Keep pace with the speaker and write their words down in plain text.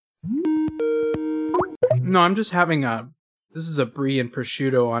No, I'm just having this is a brie and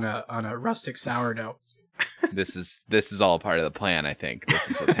prosciutto on a rustic sourdough. This is all part of the plan, I think.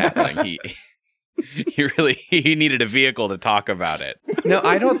 This is what's happening. He needed a vehicle to talk about it. No,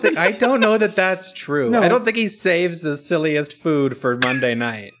 I don't know that that's true. No. I don't think he saves the silliest food for Monday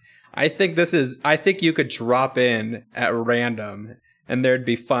night. I think you could drop in at random and there'd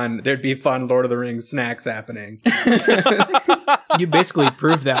be fun Lord of the Rings snacks happening. You basically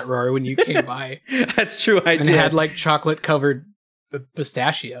proved that, Rory, when you came by. That's true, I and did. And had like chocolate covered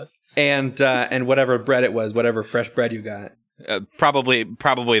pistachios. And whatever bread it was, whatever fresh bread you got. Probably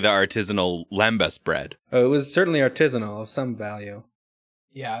the artisanal lembas bread. Oh, it was certainly artisanal of some value.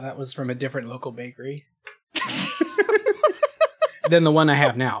 Yeah, that was from a different local bakery than the one I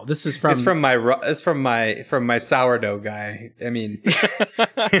have now. This is from it's from my sourdough guy. I mean,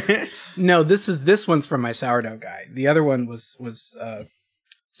 no, this one's from my sourdough guy. The other one was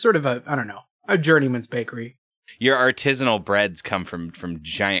sort of a journeyman's bakery. Your artisanal breads come from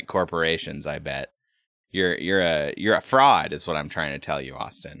giant corporations, I bet. You're a fraud, is what I'm trying to tell you,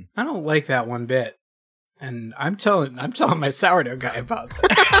 Austin. I don't like that one bit, and I'm telling my sourdough guy about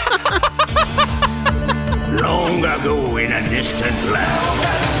that. Long ago in a distant land,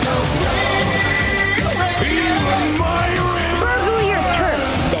 even my Burgle your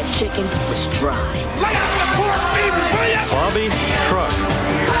turds. That chicken was dry. lay out the pork, baby, will ya? Bobby Truck.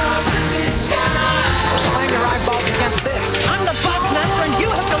 Slam your eyeballs against this. I'm the boss master and you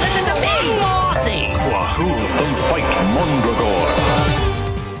have to listen to me. Wahoo and fight Mondragor.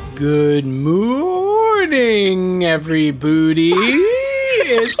 Good morning, everybody.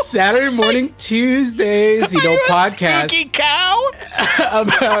 It's Saturday Morning Tuesdays, podcast Spooky cow?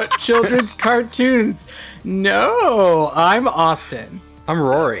 about children's cartoons. No, I'm Austin. I'm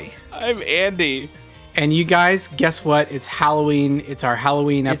Rory. I'm Andy. And you guys, guess what? It's Halloween. It's our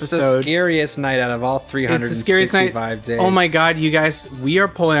Halloween It's episode. the scariest night out of all 365 days. Oh my god, you guys, we are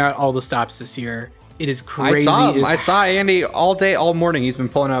pulling out all the stops this year. It is crazy. I saw Andy all day, all morning. He's been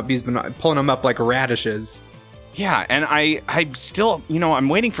pulling them up like radishes. Yeah, and I still, I'm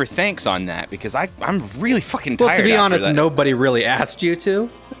waiting for thanks on that because I'm really fucking tired. Well, to be after honest, that. nobody really asked you to.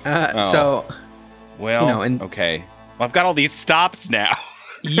 So, Well, and okay. Well, I've got all these stops now.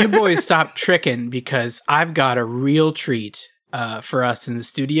 You boys stop tricking because I've got a real treat for us in the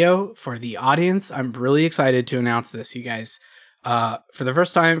studio. For the audience, I'm really excited to announce this, you guys. For the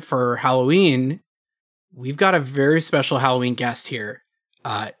first time for Halloween, we've got a very special Halloween guest here,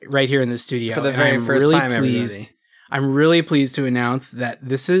 right here in the studio. For the very first time, everybody. I'm really pleased to announce that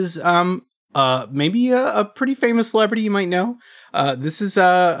this is maybe a pretty famous celebrity you might know. This is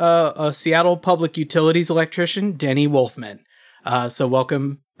a Seattle Public Utilities electrician, Denny Wolfman. So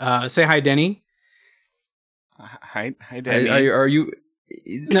welcome. Say hi, Denny. Hi, Danny. are you?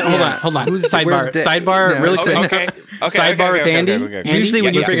 No, hold on. Where's Sidebar, No, really okay, quick. Sidebar with Andy. okay. Andy? Usually,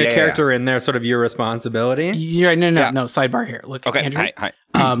 when you Yes, bring a yeah. character in, they're sort of your responsibility. Yeah, no. Yeah. Sidebar here. Look, Okay, Andrew. hi.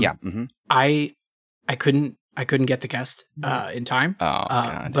 Yeah. Mm-hmm. I couldn't get the guest in time. Oh,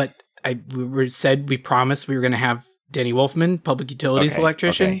 God. But we promised we were going to have Denny Wolfman, public utilities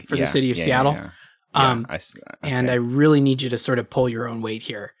electrician for the city of Seattle. And I really need you to sort of pull your own weight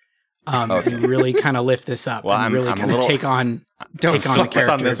here. And really kind of lift this up and really kind of take on the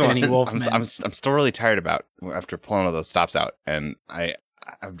character of Denny Wolfman. I'm still really tired after pulling all those stops out, and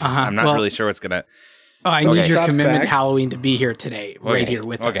I'm not really sure what's gonna. I need your Stops commitment back. Halloween to be here today, right here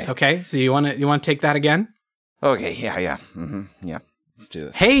with us. Okay, so you want to take that again? Okay, yeah, yeah. Let's do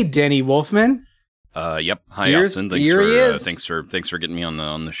this. Hey, Denny Wolfman. Yep. Hi, Here's- Austin. here he is. Thanks for getting me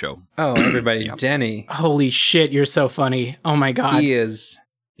on the show. Oh, everybody, Denny. Holy shit, you're so funny. Oh my god, He is.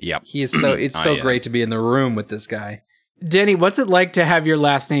 Yep. He is so. It's so I, great to be in the room with this guy. Denny. What's it like to have your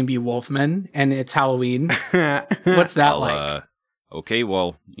last name be Wolfman and it's Halloween? What's that like? Okay.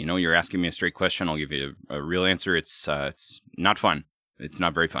 Well, you're asking me a straight question. I'll give you a real answer. It's not fun. It's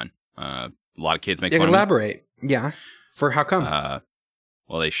not very fun. A lot of kids make fun of me. Elaborate. Yeah. For how come?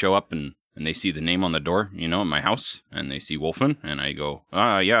 Well, they show up and they see the name on the door, at my house, and they see Wolfman, and I go,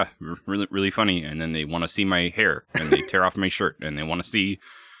 yeah, really, really funny. And then they want to see my hair, and they tear off my shirt, and they want to see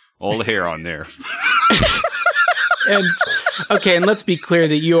all the hair on there. And let's be clear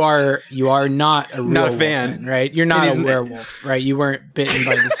that you are not a real Not a fan. Wolfman, right? You're not a werewolf, right? You weren't bitten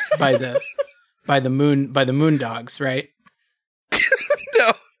by the moon dogs, right?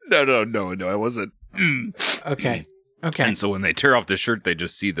 No, I wasn't. Okay. And so when they tear off the shirt, they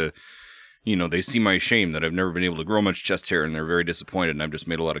just see the they see my shame that I've never been able to grow much chest hair, and they're very disappointed, and I've just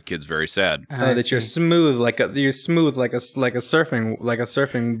made a lot of kids very sad. That you're smooth like a surfing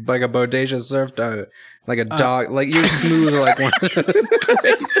bodacious surf dog, like a dog, like you're smooth like one of those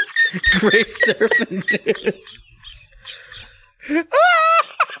great surfing dudes.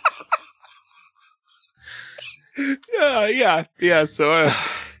 Yeah. So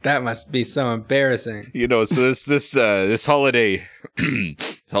that must be so embarrassing. So this holiday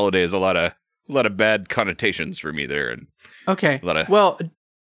has a lot of bad connotations for me there, and Okay. Well,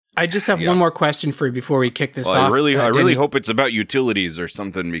 I just have one more question for you before we kick this off. I really hope it's about utilities or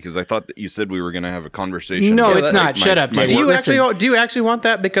something, because I thought that you said we were going to have a conversation. No, it's not. Shut up, Danny. Do you actually want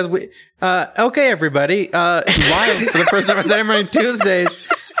that? Because okay, everybody. Live for the first time on Saturday Morning Tuesdays.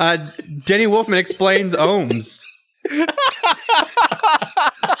 Denny Wolfman explains ohms.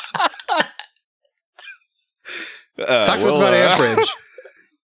 Talk to us about amperage.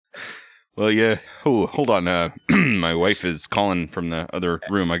 Well, yeah. Oh, hold on. My wife is calling from the other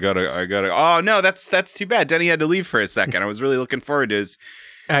room. I gotta. Oh no, that's too bad. Denny had to leave for a second. I was really looking forward to his.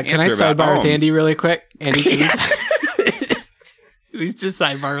 Can I sidebar with Andy really quick? Andy, please. Please just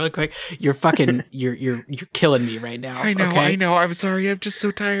sidebar really quick. You're killing me right now. I know. Okay? I know. I'm sorry. I'm just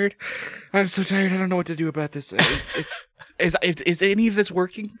so tired. I don't know what to do about this. Is any of this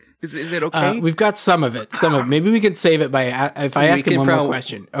working? Is it okay? We've got some of it. Maybe we can save it by if I ask him one more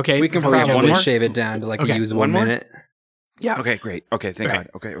question. Okay, we can probably shave it down to use 1 minute. Yeah. Okay, great. Okay, thank God.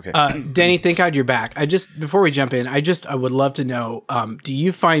 Okay. Danny, thank God you're back. Before we jump in, I would love to know, do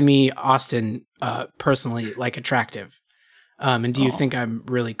you find me, Austin, personally, attractive? And do you think I'm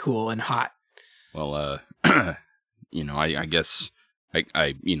really cool and hot? Well, I guess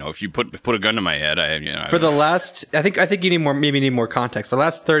if you put a gun to my head, for the last, I think you need more context. For the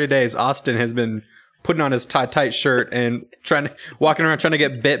last 30 days, Austin has been putting on his tight shirt and walking around trying to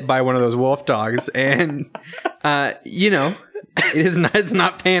get bit by one of those wolf dogs, and it's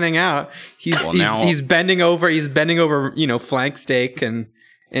not panning out. He's bending over, flank steak and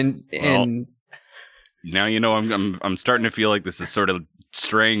now I'm starting to feel like this is sort of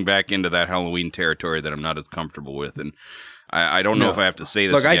straying back into that Halloween territory that I'm not as comfortable with, and I don't know if I have to say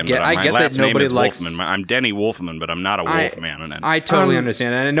this again, but my last name is Wolfman. I'm Denny Wolfman, but I'm not a Wolfman. I totally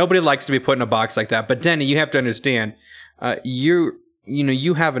understand, and nobody likes to be put in a box like that. But Denny, you have to understand, you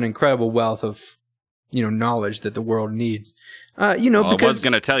have an incredible wealth of knowledge that the world needs. I was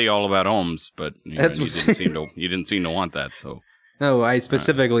going to tell you all about ohms, but you didn't seem to want that. So no, I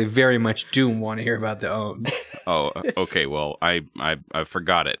specifically very much do want to hear about the ohms. Oh, okay. Well, I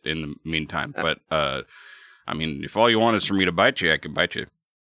forgot it in the meantime, but if all you want is for me to bite you, I can bite you.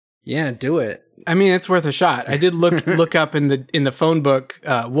 Yeah, do it. It's worth a shot. I did look up in the phone book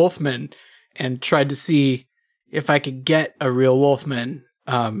Wolfman and tried to see if I could get a real Wolfman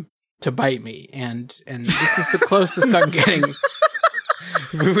to bite me, and this is the closest I'm getting.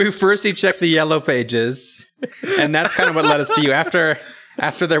 First, he checked the yellow pages, and that's kind of what led us to you. After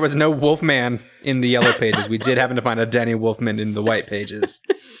there was no Wolfman in the yellow pages, we did happen to find a Denny Wolfman in the white pages.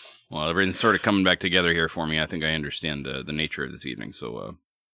 Well, everything's sort of coming back together here for me. I think I understand the nature of this evening, so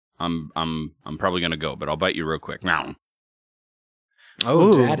I'm probably gonna go, but I'll bite you real quick. Now.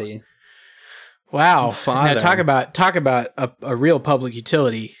 Oh, Ooh. Daddy! Wow! Now talk about a real public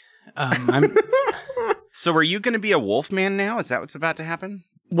utility. So, are you going to be a Wolfman now? Is that what's about to happen?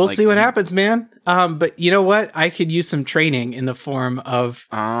 We'll see what happens, man. But you know what? I could use some training in the form of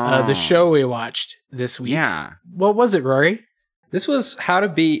the show we watched this week. Yeah. What was it, Rory? This is How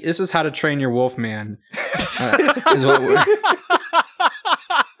to Train Your Wolfman.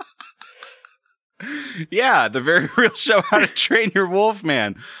 Yeah, the very real show, How to Train Your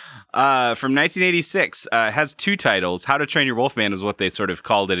Wolfman. From 1986, has two titles. How to Train Your Wolfman is what they sort of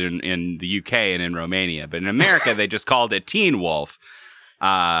called it in the UK and in Romania, but in America they just called it Teen Wolf.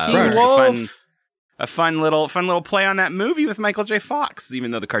 Teen Wolf. A fun little play on that movie with Michael J. Fox,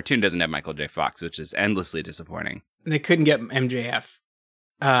 even though the cartoon doesn't have Michael J. Fox, which is endlessly disappointing. They couldn't get MJF.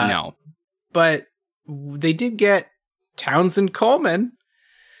 No, but they did get Townsend Coleman.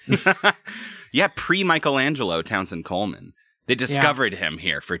 Yeah, pre-Michelangelo Townsend Coleman. They discovered him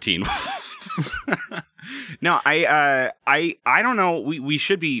here for Teen Wolf. No, I don't know. We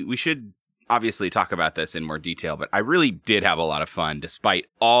should obviously talk about this in more detail, but I really did have a lot of fun despite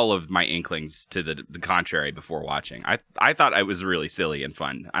all of my inklings to the contrary before watching. I thought it was really silly and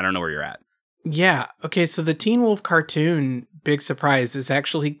fun. I don't know where you're at. Yeah. Okay. So the Teen Wolf cartoon, big surprise, is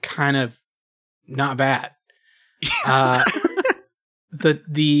actually kind of not bad.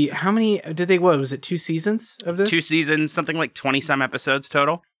 The how many did they? What was it? 2 seasons of this? 2 seasons, something like 20-some episodes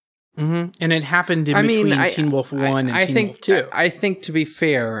total. Mm-hmm. And it happened in between Teen Wolf 1 and Teen Wolf 2. I think, to be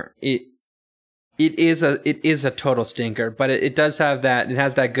fair, It is a total stinker, but it does have that. It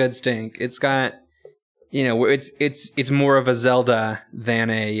has that good stink. It's got, it's more of a Zelda than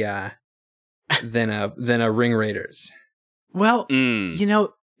a Ring Raiders. Well,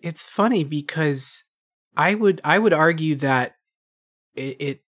 it's funny because I would argue that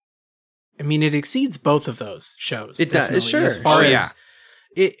it exceeds both of those shows. It does, sure. As far as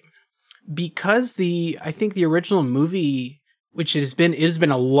it, because I think the original movie, which it has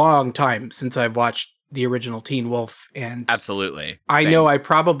been a long time since I've watched the original Teen Wolf, and absolutely, I know I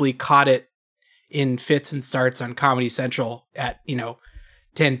probably caught it in fits and starts on Comedy Central at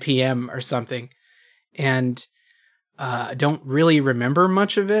 10 p.m. or something, and I don't really remember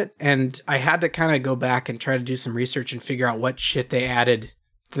much of it, and I had to kind of go back and try to do some research and figure out what shit they added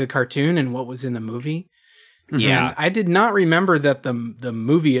to the cartoon and what was in the movie. Yeah, and I did not remember that the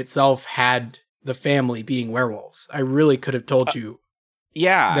movie itself had the family being werewolves. I really could have told you.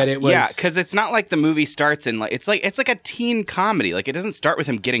 That it was, because it's not like the movie starts in it's like a teen comedy. Like, it doesn't start with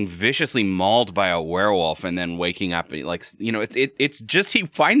him getting viciously mauled by a werewolf and then waking up. It's just he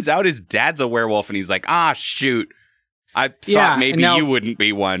finds out his dad's a werewolf and he's like, shoot, I thought maybe you wouldn't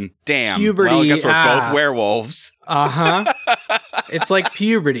be one. Damn, puberty. Well, I guess we're both werewolves. It's like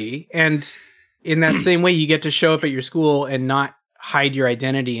puberty, and in that same way, you get to show up at your school and not hide your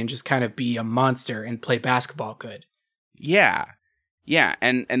identity and just kind of be a monster and play basketball good. Yeah,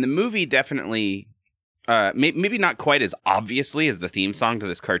 and the movie definitely, maybe not quite as obviously as the theme song to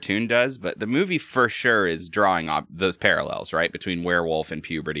this cartoon does, but the movie for sure is drawing those parallels, right, between werewolf and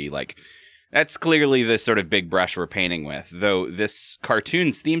puberty. Like, that's clearly the sort of big brush we're painting with. Though this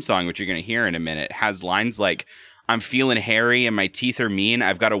cartoon's theme song, which you're going to hear in a minute, has lines like, "I'm feeling hairy and my teeth are mean.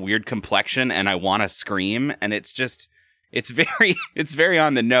 I've got a weird complexion and I want to scream," and it's just. It's very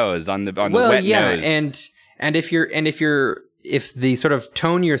on the nose, on the wet nose. And if the sort of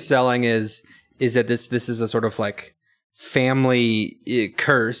tone you're selling is that this is a sort of like family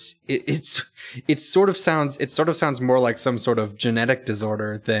curse, it sort of sounds more like some sort of genetic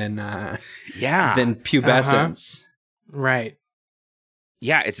disorder than pubescence. Right.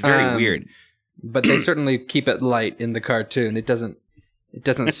 Yeah, it's very weird. But they certainly keep it light in the cartoon. It doesn't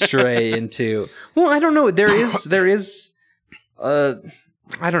stray into. Well, I don't know. There is.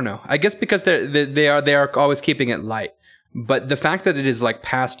 I don't know. I guess because they are always keeping it light, but the fact that it is like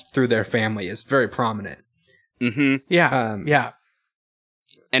passed through their family is very prominent. Mm-hmm. Yeah.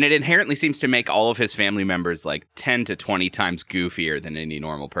 And it inherently seems to make all of his family members like 10 to 20 times goofier than any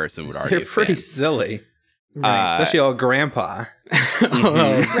normal person would argue. They're pretty silly, right? Especially old Grandpa.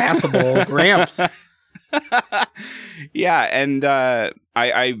 Irascible Gramps. Yeah, and I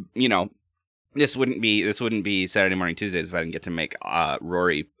This wouldn't be Saturday Morning Tuesdays if I didn't get to make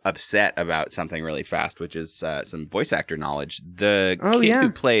Rory upset about something really fast, which is some voice actor knowledge. The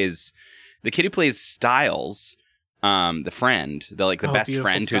kid who plays Styles, the friend, the best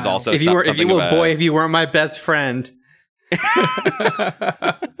friend, Styles. who's also if you weren't my best friend.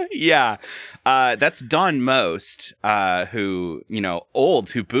 Yeah, that's Don Most, who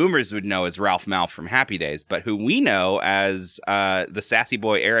who boomers would know as Ralph Malph from Happy Days, but who we know as the sassy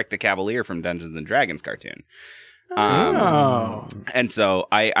boy Eric the Cavalier from Dungeons and Dragons cartoon. And so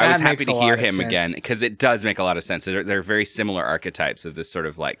I was happy to hear him again, because it does make a lot of sense. They're very similar archetypes of this sort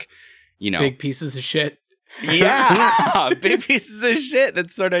of like, big pieces of shit. Yeah, big pieces of shit that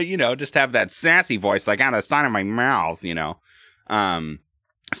sort of, just have that sassy voice, like out of the side of my mouth,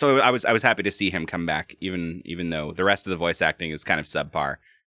 So I was happy to see him come back, even though the rest of the voice acting is kind of subpar.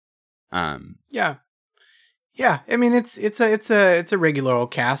 Yeah. I mean, it's a regular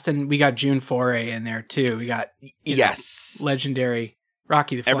old cast, and we got June Foray in there too. We got legendary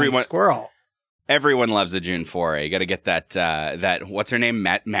Rocky the Flying Squirrel. Everyone loves the June Foray. You got to get that what's her name,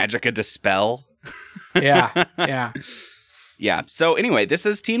 Magica Dispel. Yeah. So anyway, this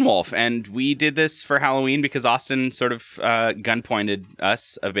is Teen Wolf, and we did this for Halloween because Austin sort of gun-pointed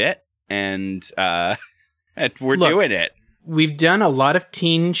us a bit, and we're doing it. We've done a lot of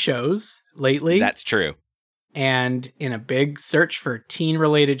teen shows lately. That's true. And in a big search for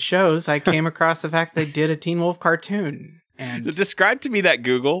teen-related shows, I came across the fact they did a Teen Wolf cartoon. And so describe to me that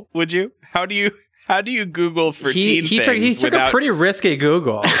Google, would you? How do you Google for teen things? He took a pretty risky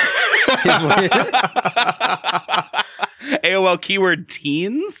Google. AOL keyword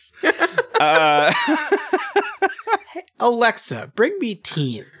teens. Hey, Alexa, bring me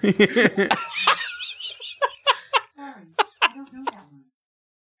teens. Sorry, I don't know that one.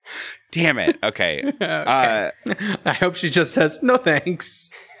 Damn it. Okay. Okay. I hope she just says no thanks.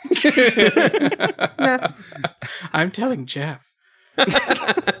 I'm telling Jeff.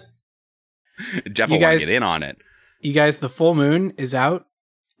 Jeff will want to get in on it. You guys, the full moon is out.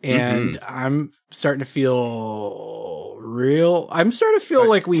 and I'm starting to feel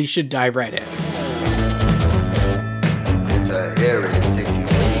like we should dive right in. It's a hairy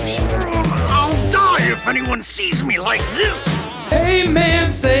situation. I'll die if anyone sees me like this. Hey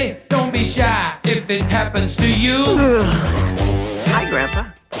man, say, don't be shy if it happens to you. Hi, Grandpa.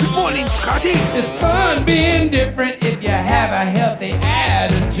 Good morning, Scotty. It's fun being different if you have a healthy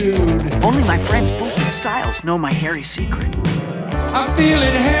attitude. Only my friends Boof and Styles know my hairy secret. I'm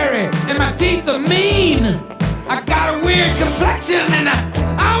feeling hairy and my teeth are mean. I got a weird complexion and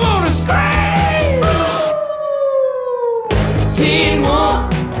I wanna scream. Teen Wolf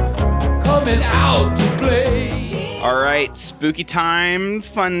coming out to play. All right, spooky time,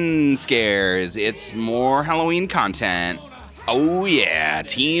 fun scares. It's more Halloween content. Oh yeah,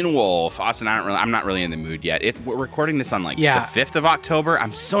 Teen Wolf. Austin, I'm not really in the mood yet. We're recording this on the 5th of October.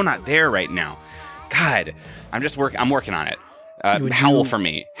 I'm so not there right now. God, I'm working on it. Howl for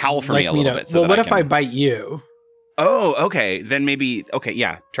me a little bit. So what if I bite you? Oh, okay. Then maybe. Okay,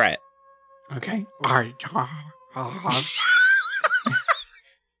 yeah. Try it. Okay.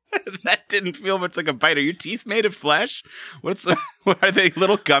 That didn't feel much like a bite. Are your teeth made of flesh? What are they?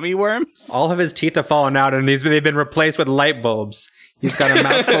 Little gummy worms? All of his teeth have fallen out, and they've been replaced with light bulbs. He's got a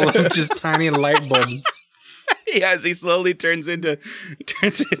mouthful of just tiny light bulbs. Yes, he slowly turns into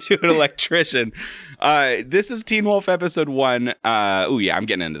an electrician. This is Teen Wolf episode 1. I'm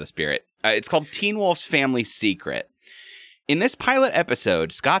getting into the spirit. It's called Teen Wolf's Family Secret. In this pilot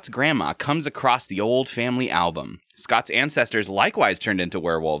episode, Scott's grandma comes across the old family album. Scott's ancestors likewise turned into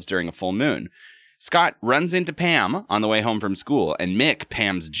werewolves during a full moon. Scott runs into Pam on the way home from school, and Mick,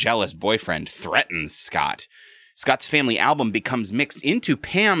 Pam's jealous boyfriend, threatens Scott. Scott's family album becomes mixed into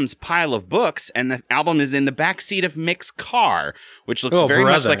Pam's pile of books, and the album is in the backseat of Mick's car, which looks very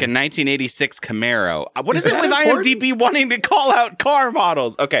much like a 1986 Camaro. What is it with IMDb wanting to call out car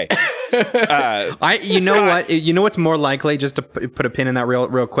models? Okay. You know what's more likely, just to put a pin in that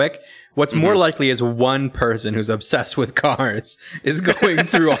real quick, what's more likely is one person who's obsessed with cars is going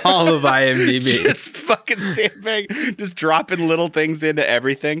through all of IMDb. Just fucking sandbag, just dropping little things into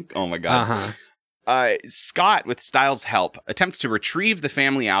everything. Oh my God. Uh-huh. Scott, with Styles' help, attempts to retrieve the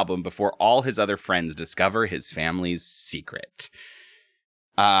family album before all his other friends discover his family's secret.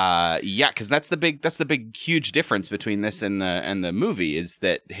 Because that's the big huge difference between this and the movie is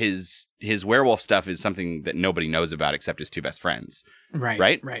that his werewolf stuff is something that nobody knows about except his two best friends.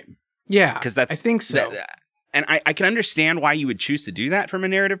 Right. Yeah, because I think so. And I can understand why you would choose to do that from a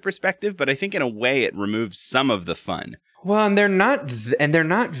narrative perspective, but I think in a way it removes some of the fun. Well, and they're not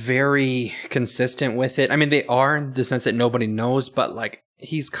very consistent with it. I mean, they are in the sense that nobody knows, but like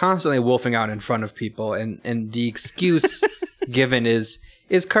he's constantly wolfing out in front of people, and the excuse given is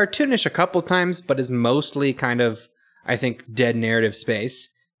cartoonish a couple times, but is mostly kind of, I think, dead narrative space.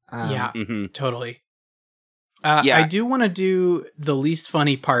 Totally. I do want to do the least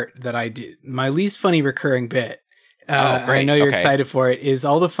funny part that I do. My least funny recurring bit. I know you're excited for it. Is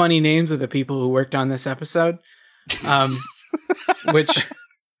all the funny names of the people who worked on this episode. Which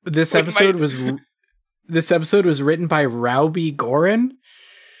this episode was written by Raubi Gorin,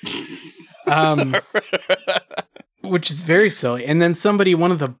 which is very silly. And then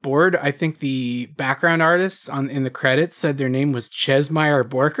one of the board, I think the background artists in the credits said their name was Chesmeyer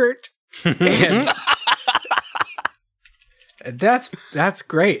Borkert. And that's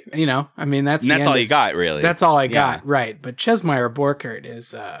great. You know, I mean, that's all you got, really. That's all I got, right? But Chesmeyer Borkert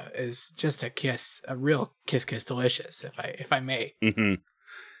is just a real kiss delicious, if I may. Mm-hmm.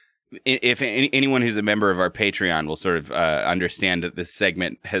 If anyone who's a member of our Patreon will sort of understand that this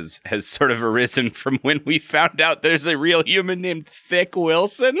segment has sort of arisen from when we found out there's a real human named Thick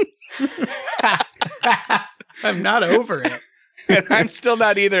Wilson. I'm not over it. And I'm still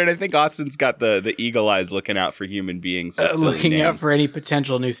not either, and I think Austin's got the eagle eyes looking out for human beings. Looking out for any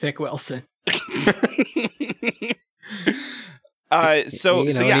potential new Thick Wilson.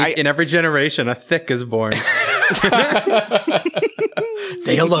 In every generation, a Thick is born.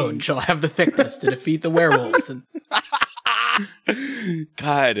 They alone shall have the thickness to defeat the werewolves.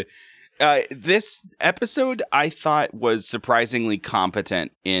 God. This episode, I thought, was surprisingly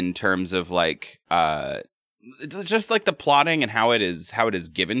competent in terms of just like the plotting and how it is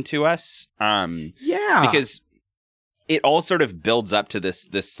given to us. Because it all sort of builds up to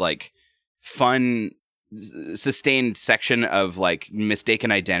this like fun sustained section of like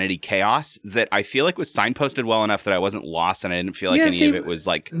mistaken identity chaos that I feel like was signposted well enough that I wasn't lost and I didn't feel like any of it was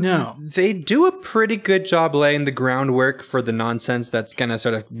like... No. They do a pretty good job laying the groundwork for the nonsense that's going to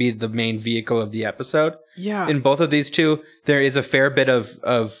sort of be the main vehicle of the episode. Yeah. In both of these two, there is a fair bit of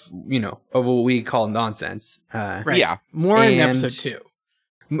what we call nonsense. Right. Yeah. More in episode 2.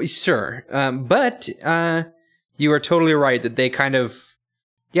 Sure. But you are totally right that they kind of,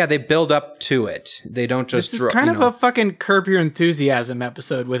 they build up to it. They don't just... This is kind of a fucking Curb Your Enthusiasm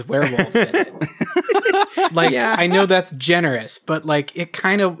episode with werewolves in it. Like, I know that's generous, but like it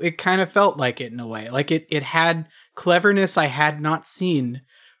kind of felt like it in a way. Like it had cleverness I had not seen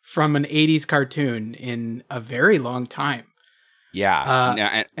from an 80s cartoon in a very long time.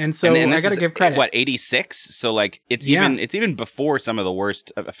 Yeah. And so I got to give credit. What, 86? So like it's even before some of the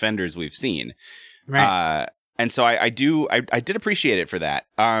worst offenders we've seen. Right. And so I did appreciate it for that.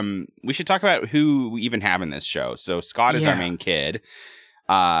 We should talk about who we even have in this show. So Scott is our main kid.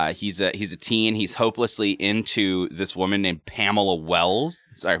 He's a teen. He's hopelessly into this woman named Pamela Wells.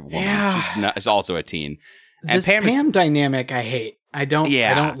 Sorry, woman. Yeah. She's also a teen. And This Pam dynamic I hate. I don't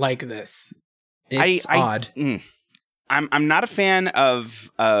like this. It's odd. I'm not a fan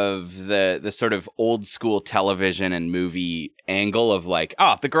of the sort of old school television and movie angle of like,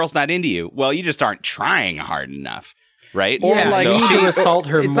 oh, if the girl's not into you, well, you just aren't trying hard enough, right? Or like you need to assault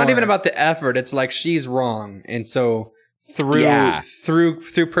her. It's not even about the effort. It's like she's wrong, and so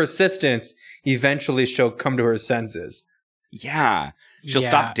through persistence, eventually she'll come to her senses. Yeah, she'll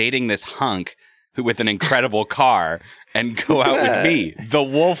stop dating this hunk with an incredible car and go out with me, the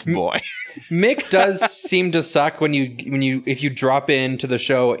wolf boy. Mick does seem to suck if you drop into the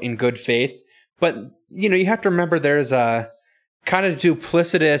show in good faith, but you have to remember there's a kind of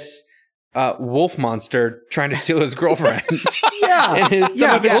duplicitous wolf monster trying to steal his girlfriend. And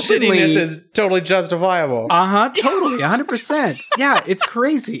some of his shittiness is totally justifiable. Totally, 100%. Yeah, it's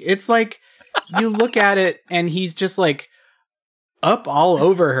crazy. It's like you look at it and he's just like up all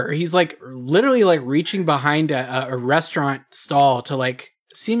over her. He's like literally like reaching behind a restaurant stall to like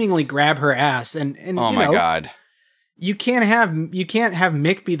seemingly grab her ass. And oh my God. You can't have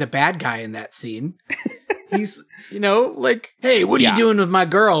Mick be the bad guy in that scene. He's, like, hey, what are you doing with my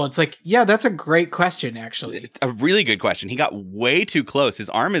girl? It's like, yeah, that's a great question, actually. It's a really good question. He got way too close. His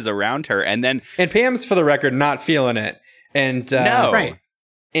arm is around her, and Pam's, for the record, not feeling it. And no, right.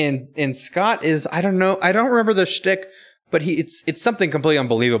 And Scott is, I don't know, I don't remember the shtick, but it's something completely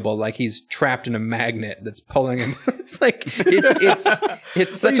unbelievable. Like he's trapped in a magnet that's pulling him. It's like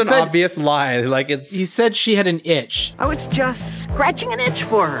it's such an obvious lie. Like he said she had an itch. I was just scratching an itch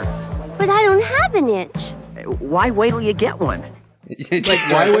for her. But I don't have an itch. Why wait till you get one? Like,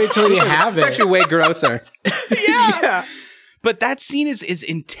 why wait till you have it? It's actually way grosser. Yeah. But that scene is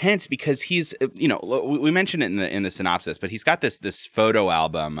intense because he's, we mentioned it in the synopsis, but he's got this photo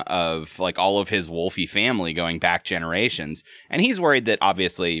album of like all of his Wolfie family going back generations. And he's worried that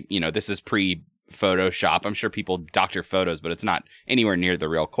obviously, this is pre-Photoshop. I'm sure people doctor photos, but it's not anywhere near the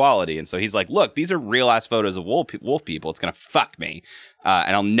real quality. And so he's like, look, these are real ass photos of wolf people. It's going to fuck me.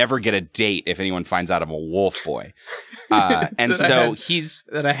 And I'll never get a date if anyone finds out I'm a wolf boy. And so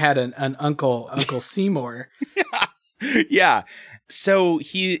that I had an Uncle Seymour. Yeah. So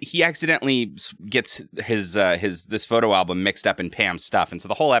he accidentally gets his this photo album mixed up in Pam's stuff. And so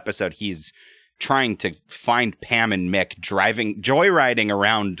the whole episode he's trying to find Pam and Mick joyriding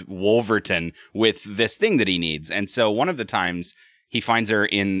around Wolverton with this thing that he needs. And so one of the times he finds her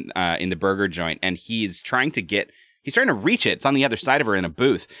in the burger joint and he's trying to reach it. It's on the other side of her in a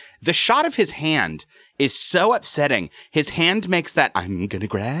booth. The shot of his hand is so upsetting. His hand makes that I'm gonna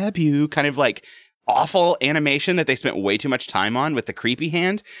grab you kind of like awful animation that they spent way too much time on with the creepy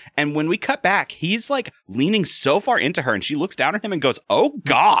hand. And when we cut back, he's like leaning so far into her and she looks down at him and goes, oh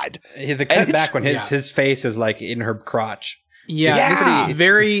God. The cut back when his face is like in her crotch. Yeah, this is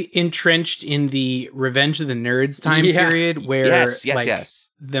very entrenched in the Revenge of the Nerds time period where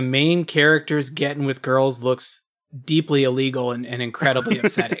the main characters getting with girls looks deeply illegal and incredibly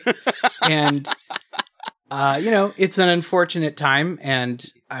upsetting. And it's an unfortunate time, and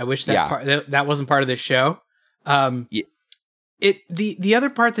I wish that wasn't part of this show. The other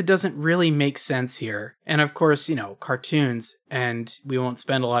part that doesn't really make sense here, and of course, cartoons, and we won't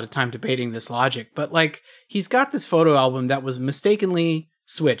spend a lot of time debating this logic, but like he's got this photo album that was mistakenly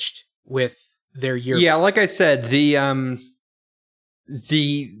switched with their yearbook. Yeah, like I said, the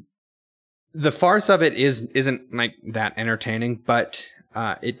farce of it isn't like that entertaining, but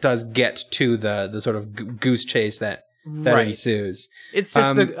it does get to the sort of goose chase that ensues. It's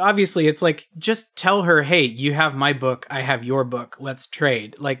just obviously it's like, just tell her, hey, you have my book, I have your book, let's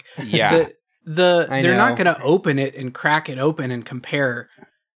trade. Like, they're not going to open it and crack it open and compare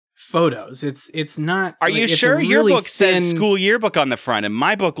photos. It's not. Are you sure your book says school yearbook on the front and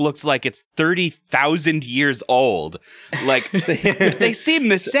my book looks like it's 30,000 years old? Like, they seem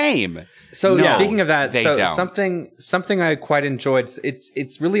the same. So speaking of that, something I quite enjoyed.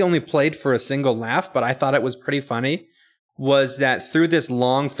 It's really only played for a single laugh, but I thought it was pretty funny. was that through this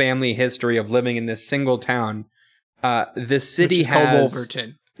long family history of living in this single town, the city Which is called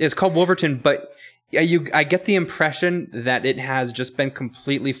Wolverton. It's called Wolverton, but I get the impression that it has just been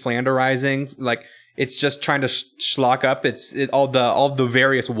completely Flanderizing. Like, it's just trying to schlock up all the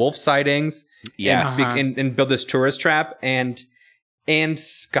various wolf sightings, and build this tourist trap, and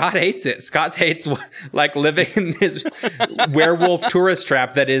Scott hates it. Scott hates like living in this werewolf tourist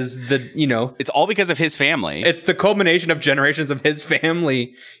trap that is it's all because of his family. It's the culmination of generations of his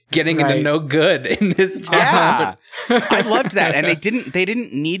family getting into no good in this town. Yeah. I loved that, and they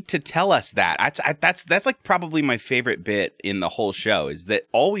didn't need to tell us that. That's like probably my favorite bit in the whole show, is that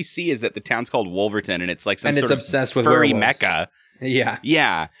all we see is that the town's called Wolverton, and it's like some sort obsessed of with furry werewolves. mecca.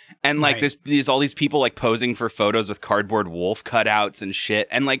 Yeah. And like there's all these people like posing for photos with cardboard wolf cutouts and shit.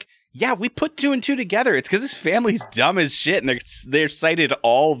 And like, yeah, we put 2 and 2 together. It's because this family's dumb as shit, and they're cited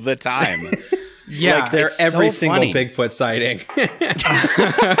all the time. Yeah, like, they're every single funny. Bigfoot sighting.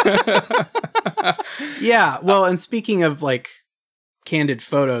 Yeah, well, and speaking of like candid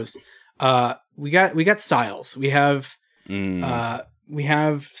photos, we got Styles. We have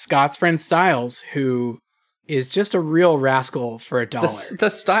Scott's friend Styles, who is just a real rascal for $1. The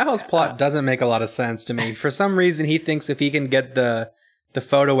Styles plot doesn't make a lot of sense to me. For some reason, he thinks if he can get the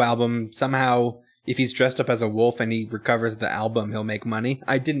photo album, somehow, if he's dressed up as a wolf and he recovers the album, he'll make money.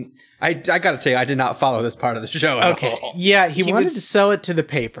 I gotta tell you, I did not follow this part of the show at all. Yeah, he wanted to sell it to the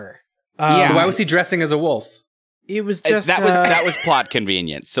paper. Why was he dressing as a wolf? It was just that was plot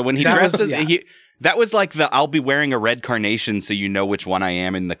convenience. So when he dressed as that was like the "I'll be wearing a red carnation so you know which one I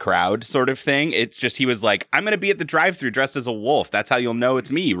am in the crowd" sort of thing. It's just he was like, "I'm going to be at the drive-thru dressed as a wolf. That's how you'll know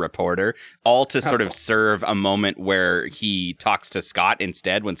it's me, reporter." All to sort of serve a moment where he talks to Scott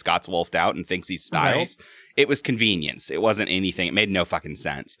instead when Scott's wolfed out and thinks he's Styles. Right. It was convenience. It wasn't anything. It made no fucking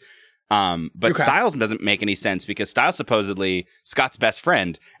sense. But Styles doesn't make any sense because Styles supposedly Scott's best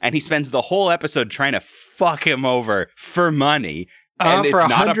friend, and he spends the whole episode trying to fuck him over for money. And for it's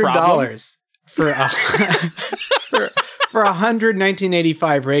not a problem. $100. For 100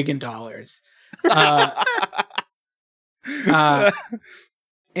 1985 Reagan dollars. But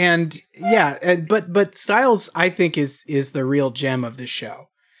Styles, I think, is the real gem of the show,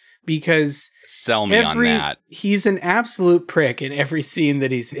 because sell me on that. He's an absolute prick in every scene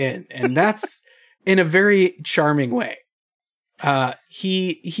that he's in, and that's in a very charming way.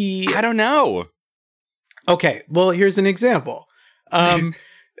 He I don't know. Okay, well, here's an example.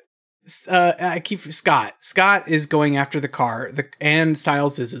 Scott is going after the car, and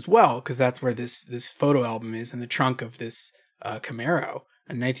Styles is as well, because that's where this photo album is, in the trunk of this Camaro,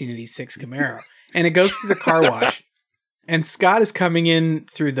 a 1986 Camaro, and it goes to the car wash, and Scott is coming in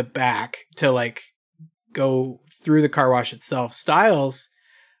through the back to like go through the car wash itself. Styles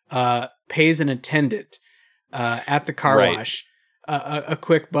pays an attendant at the car wash a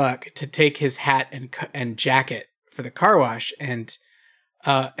quick buck to take his hat and jacket for the car wash, and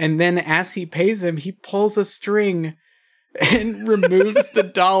then as he pays him, he pulls a string and removes the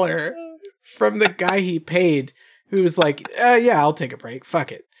dollar from the guy he paid, who was like, yeah, I'll take a break.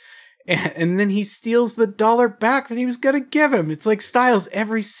 Fuck it. And then he steals the dollar back that he was going to give him. It's like, Styles,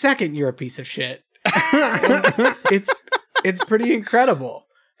 every second you're a piece of shit. It's pretty incredible.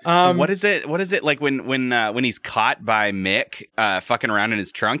 What is it like when he's caught by Mick fucking around in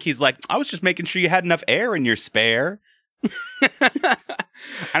his trunk? He's like, I was just making sure you had enough air in your spare.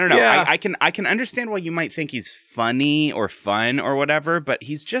 I don't know. Yeah. I can understand why you might think he's funny or fun or whatever, but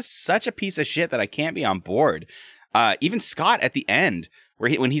he's just such a piece of shit that I can't be on board. Even Scott at the end,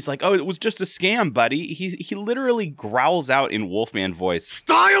 when he's like, "Oh, it was just a scam, buddy," he literally growls out in Wolfman voice,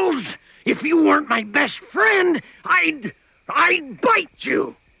 "Styles, if you weren't my best friend, I'd bite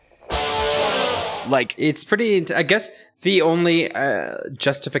you." Like, it's pretty. I guess the only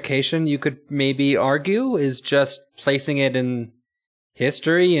justification you could maybe argue is just placing it in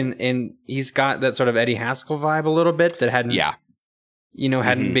history, and he's got that sort of Eddie Haskell vibe a little bit that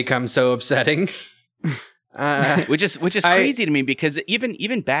hadn't become so upsetting. Which is crazy to me, because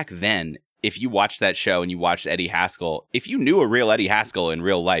even back then, if you watched that show and you watched Eddie Haskell, if you knew a real Eddie Haskell in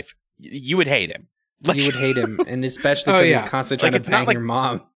real life, you would hate him. You would hate him, and especially because he's constantly trying to bang your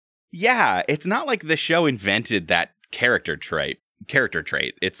mom. Yeah, it's not like the show invented that character trait.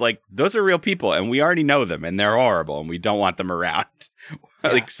 It's like, those are real people, and we already know them, and they're horrible, and we don't want them around.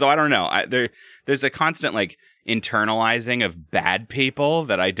 Yeah. So I don't know. There's a constant like internalizing of bad people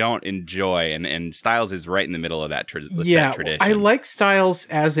that I don't enjoy, and Styles is right in the middle of that tradition. I like Styles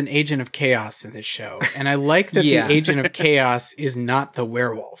as an agent of chaos in this show, and I like that the agent of chaos is not the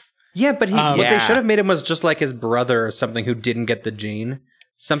werewolf. Yeah, but what they should have made him was just like his brother or something who didn't get the gene.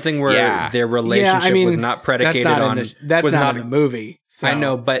 something where their relationship was not predicated on. That's not in the movie. So. I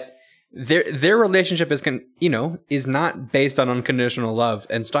know, but their relationship is not based on unconditional love,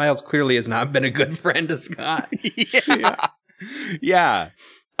 and Styles clearly has not been a good friend to Scott. Yeah.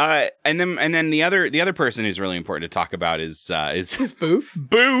 And then the other person who's really important to talk about is Boof.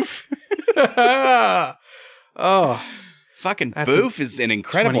 Boof. Oh, fucking Boof is an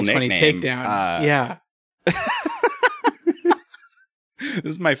incredible 2020 nickname. Takedown. Yeah.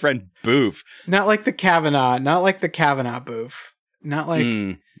 This is my friend Boof. Not like the Kavanaugh Boof. Not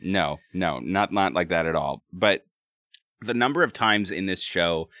like no, not like that at all. But the number of times in this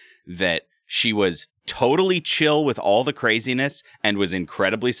show that she was totally chill with all the craziness and was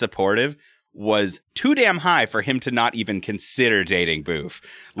incredibly supportive was too damn high for him to not even consider dating Boof.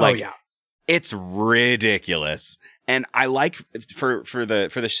 It's ridiculous. And I like for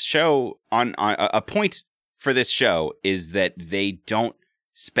the show on a point for this show is that they don't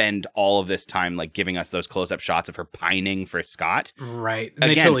spend all of this time like giving us those close-up shots of her pining for Scott. Right. Again,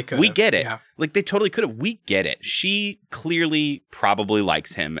 they totally could. We get it. Yeah. Like they totally could have. We get it. She clearly probably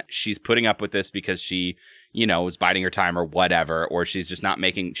likes him. She's putting up with this because she, is biding her time or whatever, or she's just not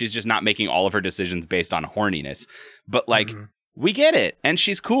making all of her decisions based on horniness. But like we get it. And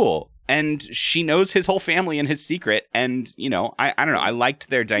she's cool. And she knows his whole family and his secret. And, I don't know. I liked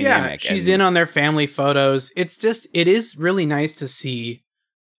their dynamic. Yeah, she's in on their family photos. It is really nice to see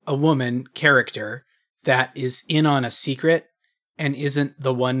a woman character that is in on a secret and isn't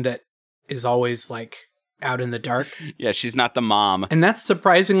the one that is always like out in the dark. Yeah, she's not the mom. And that's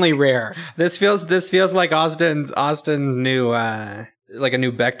surprisingly rare. This feels like Austin's new like a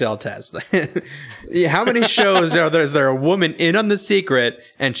new Bechdel test. How many shows is there a woman in on the secret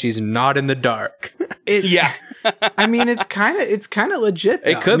and she's not in the dark? Yeah. I mean, it's kind of legit,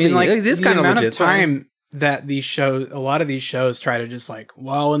 though. It could be. Like, it is kind of legit. The amount of time that a lot of these shows try to just like,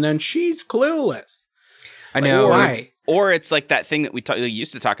 well, and then she's clueless. I know. Why? Or it's like that thing that we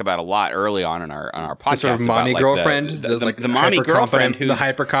used to talk about a lot early on in our podcast. The sort of mommy girlfriend, the mommy girlfriend, the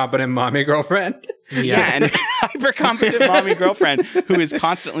hyper competent mommy girlfriend. Yeah, and hyper competent mommy girlfriend who is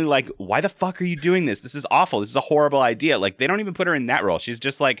constantly like, "Why the fuck are you doing this? This is awful. This is a horrible idea." Like they don't even put her in that role. She's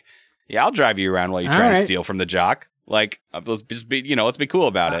just like, "Yeah, I'll drive you around while you try and steal from the jock." Like, let's just be, let's be cool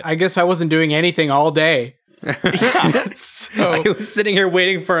about it. I guess I wasn't doing anything all day. So I was sitting here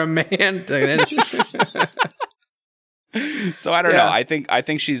waiting for a man to. So I don't know. I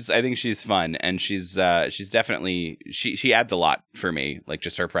think she's fun, and she's definitely she adds a lot for me. Like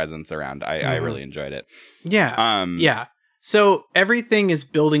just her presence around, I really enjoyed it. Yeah. Yeah. So everything is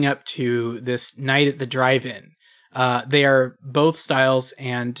building up to this night at the drive-in. They are both Styles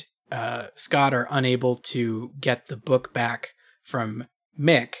and Scott are unable to get the book back from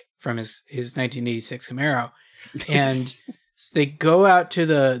Mick from his 1986 Camaro, and they go out to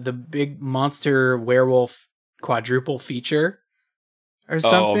the big monster werewolf quadruple feature or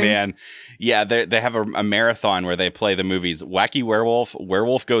something. Oh man, yeah, they have a marathon where they play the movies Wacky Werewolf,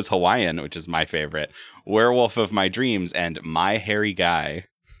 Werewolf Goes Hawaiian, which is my favorite, Werewolf of My Dreams, and My Hairy Guy.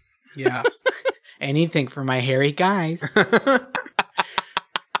 Yeah, anything for my hairy guys.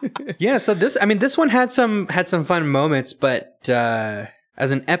 Yeah, so this one had some fun moments, but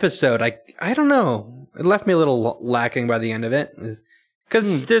as an episode, I don't know, it left me a little lacking by the end of it.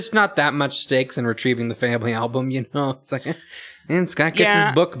 Because there's not that much stakes in retrieving the family album, It's like, and Scott gets his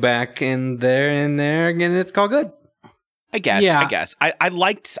book back, and there again, it's all good. I guess. I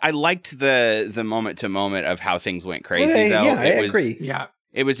liked the moment to moment of how things went crazy, though. Yeah, I agree. Yeah,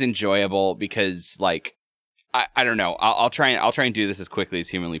 it was enjoyable because, like, I don't know. I'll try and do this as quickly as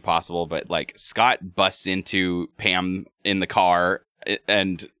humanly possible, but like Scott busts into Pam in the car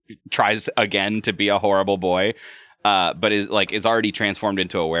and tries again to be a horrible boy. But is already transformed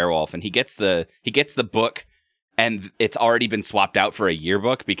into a werewolf, and he gets the book, and it's already been swapped out for a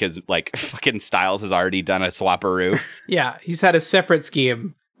yearbook because like fucking Styles has already done a swapperoo. Yeah, he's had a separate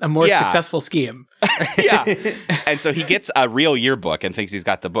scheme, a more successful scheme. Yeah, and so he gets a real yearbook and thinks he's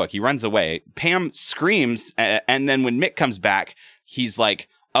got the book. He runs away. Pam screams, and then when Mick comes back, he's like,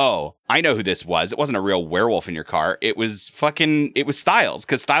 "Oh, I know who this was. It wasn't a real werewolf in your car. It was Styles,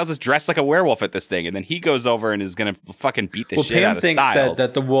 because Styles is dressed like a werewolf at this thing." And then he goes over and is going to fucking beat the shit out of Styles. Pam thinks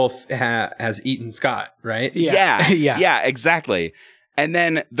that the wolf has eaten Scott, right? Yeah, exactly. And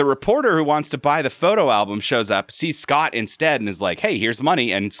then the reporter who wants to buy the photo album shows up, sees Scott instead, and is like, "Hey, here's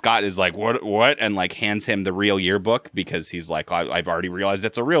money." And Scott is like, what? And like hands him the real yearbook because he's like, "I've already realized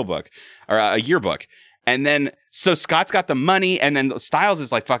it's a real book or a yearbook." And then So Scott's got the money, and then Styles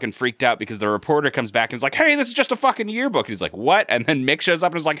is like fucking freaked out because the reporter comes back and is like, hey, this is just a fucking yearbook. And he's like, what? And then Mick shows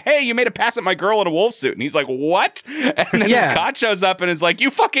up and is like, hey, you made a pass at my girl in a wolf suit. And he's like, what? And then Scott shows up and is like, you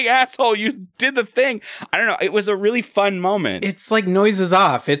fucking asshole, you did the thing. I don't know. It was a really fun moment. It's like noises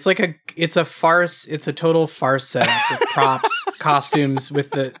off. It's like it's a farce. It's a total farce setup with props, costumes,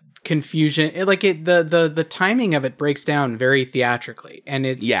 with the confusion. The timing of it breaks down very theatrically, and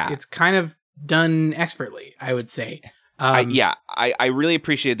it's kind of done expertly, I would say. I really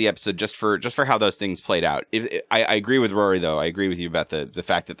appreciated the episode just for how those things played out. I agree with Rory, though. I agree with you about the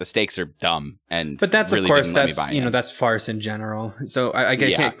fact that the stakes are dumb, but that's really of course that's farce in general. So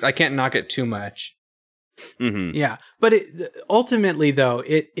I can't knock it too much. Mm-hmm. Yeah, but ultimately though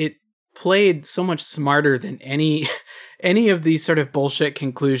it played so much smarter than any of these sort of bullshit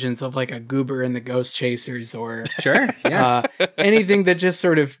conclusions of like a Goober and the Ghost Chasers or anything that just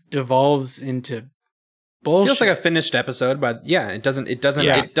sort of devolves into bullshit. Feels like a finished episode, but yeah, it doesn't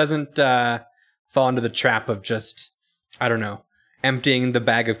fall into the trap of just, I don't know, emptying the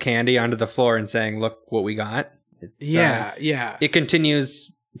bag of candy onto the floor and saying, look what we got. It continues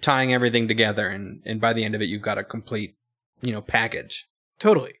tying everything together, and by the end of it you've got a complete, package.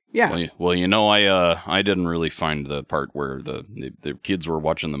 Totally. Yeah. Well, I didn't really find the part where the kids were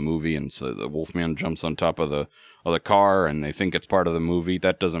watching the movie and so the Wolfman jumps on top of the car and they think it's part of the movie.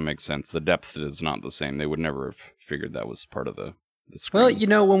 That doesn't make sense. The depth is not the same. They would never have figured that was part of the screen.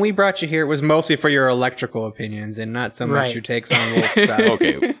 Well, when we brought you here, it was mostly for your electrical opinions and not so much your takes on wolf stuff.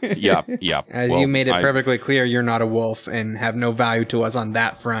 Okay. Yeah. As you made it perfectly clear, you're not a wolf and have no value to us on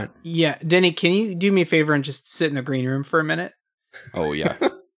that front. Yeah. Denny, can you do me a favor and just sit in the green room for a minute? Oh, yeah.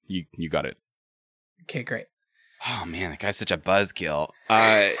 You got it. Okay, great. Oh, man, that guy's such a buzzkill.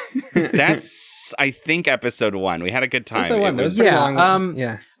 That's, I think, episode 1. We had a good time.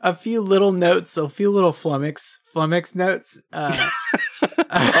 A few little notes, a few little flummox notes.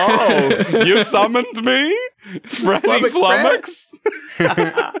 Oh, you summoned me? Freddy Flummox?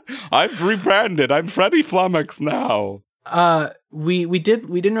 I've rebranded. I'm Freddy Flummox now. We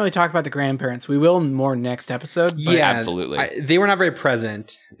didn't really talk about the grandparents. We will more next episode. But absolutely. They were not very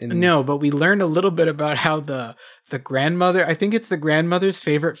present. No, but we learned a little bit about how the grandmother, I think it's the grandmother's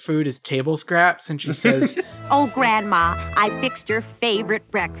favorite food is table scraps, and she says, "Oh, Grandma, I fixed your favorite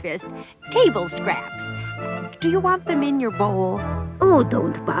breakfast, table scraps. Do you want them in your bowl?" Oh,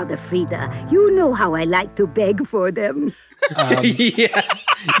 don't bother, Frida. You know how I like to beg for them.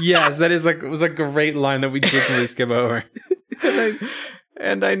 Yes, that was a great line that we quickly skip over.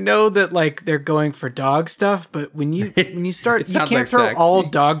 And I know that like they're going for dog stuff, but when you start, you can't throw all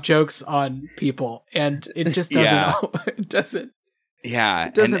dog jokes on people, and it just doesn't. It doesn't. Yeah,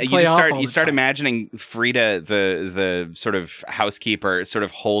 it doesn't play you start imagining Frida, the sort of housekeeper, sort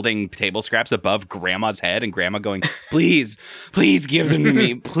of holding table scraps above Grandma's head, and Grandma going, "Please, please give them to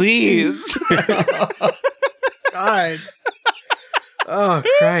me, please." God. Oh,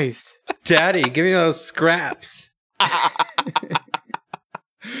 Christ. Daddy, give me those scraps.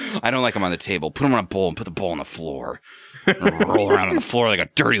 I don't like them on the table. Put them on a bowl and put the bowl on the floor. And roll around on the floor like a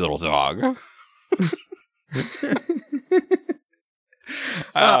dirty little dog.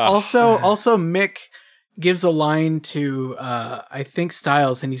 Also, Mick gives a line to, I think,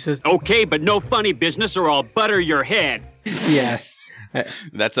 Styles, and he says, "Okay, but no funny business or I'll butter your head." Yeah.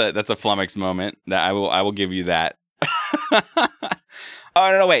 That's a flummox moment. That I will give you that. Oh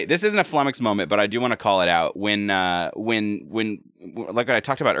no, wait! This isn't a flummox moment, but I do want to call it out. When like what I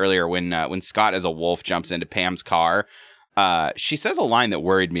talked about earlier, when Scott as a wolf jumps into Pam's car, she says a line that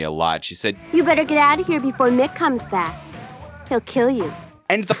worried me a lot. She said, "You better get out of here before Mick comes back. He'll kill you."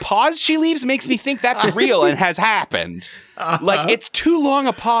 And the pause she leaves makes me think that's real and has happened. Like, it's too long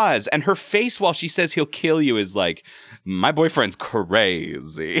a pause, and her face while she says he'll kill you is like, my boyfriend's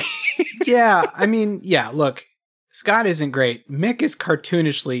crazy. Yeah, I mean, look, Scott isn't great. Mick is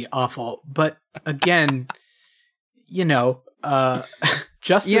cartoonishly awful. But again,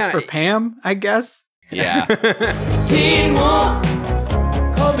 justice for Pam, I guess. Yeah. Teen Wolf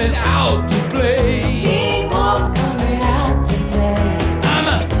coming out to play. Teen Wolf coming out to play. I'm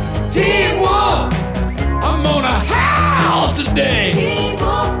a Teen Wolf. I'm gonna howl today. Teen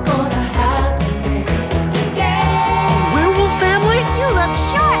Wolf gonna howl today. Werewolf family? You look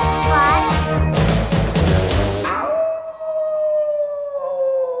short, Spot.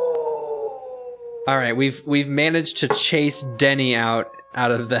 All right, we've managed to chase Denny out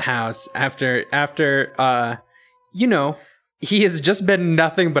of the house after he has just been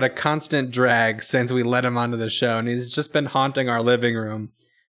nothing but a constant drag since we let him onto the show, and he's just been haunting our living room,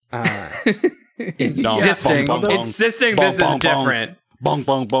 insisting this is different. Bong,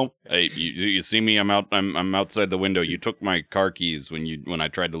 bong, bong. Hey, you see me? I'm outside the window. You took my car keys when I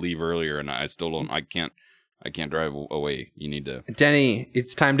tried to leave earlier, and I still don't. I can't drive away. You need to. Denny,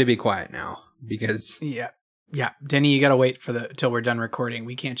 it's time to be quiet now because Yeah, Denny, you gotta wait till we're done recording.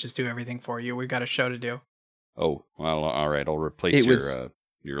 We can't just do everything for you. We've got a show to do. Oh, well, all right. I'll replace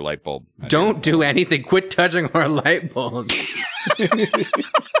your light bulb. Don't do anything. Quit touching our light bulbs.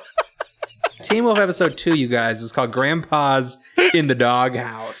 Teen Wolf episode 2, you guys, is called Grandpa's in the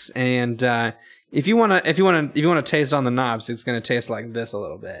Doghouse, and if you wanna taste on the knobs, it's gonna taste like this a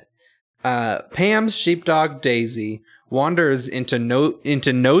little bit. Pam's sheepdog Daisy wanders into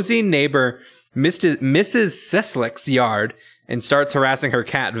nosy neighbor Mrs. Seslick's yard and starts harassing her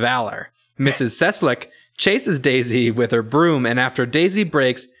cat Valor. Mrs. Seslick chases Daisy with her broom, and after Daisy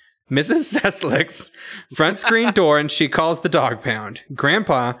breaks Mrs. Seslick's front screen door and she calls the dog pound,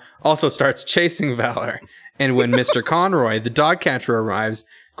 Grandpa also starts chasing Valor. And when Mr. Conroy, the dog catcher, arrives,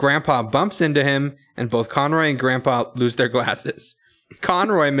 Grandpa bumps into him, and both Conroy and Grandpa lose their glasses.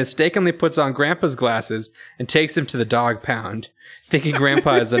 Conroy mistakenly puts on Grandpa's glasses and takes him to the dog pound, thinking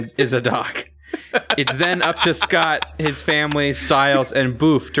Grandpa is a dog. It's then up to Scott, his family, Styles, and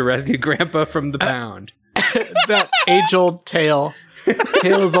Boof to rescue Grandpa from the pound. That age-old tale.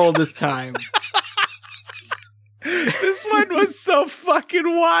 Tale as old as time. This one was so fucking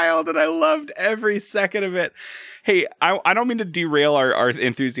wild, and I loved every second of it. Hey, I don't mean to derail our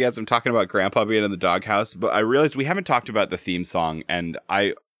enthusiasm talking about Grandpa being in the doghouse, but I realized we haven't talked about the theme song, and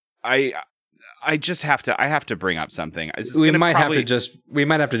I just have to bring up something. We might have to just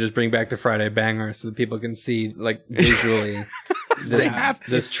bring back the Friday banger so that people can see, like, visually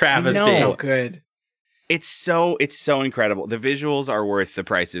this travesty. So good. It's so incredible. The visuals are worth the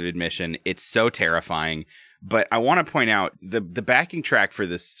price of admission. It's so terrifying. But I want to point out the backing track for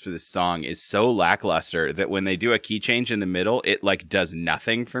this song is so lackluster that when they do a key change in the middle, it like does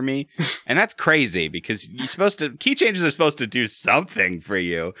nothing for me. And that's crazy because key changes are supposed to do something for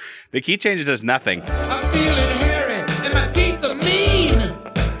you. The key change does nothing. I'm feeling hairy and my teeth are mean.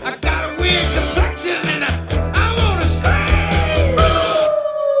 I got a weird complexion and I want to scream.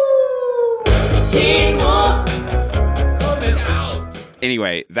 Teen Wolf coming out.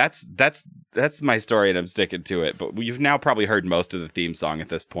 Anyway, that's my story, and I'm sticking to it. But you've now probably heard most of the theme song at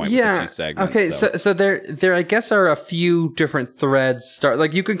this point with the two segments. Okay, so there I guess are a few different threads.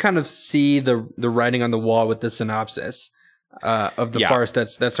 Like you can kind of see the writing on the wall with the synopsis of the farce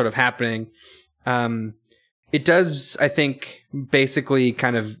that's sort of happening. It does, I think, basically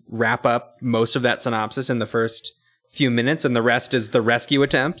kind of wrap up most of that synopsis in the first few minutes, and the rest is the rescue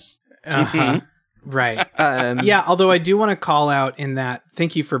attempts. Uh-huh. Right. Yeah, although I do want to call out in that,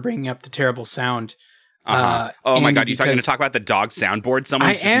 thank you for bringing up the terrible sound. Oh my God, you're going to talk about the dog soundboard?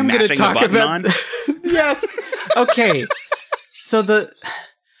 Someone's just mashing the button on? Yes. Okay. So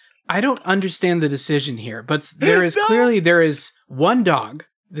I don't understand the decision here, but there is one dog,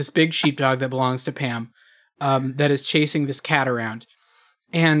 this big sheepdog that belongs to Pam, that is chasing this cat around.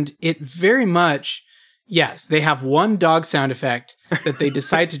 And it very much, yes, they have one dog sound effect that they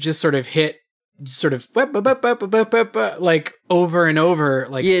decide to just sort of hit like over and over,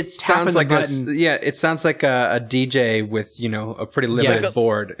 like it sounds like it sounds like a DJ with a pretty limited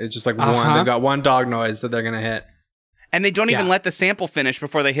board. It's just like one. They've got one dog noise that they're gonna hit, and they don't even let the sample finish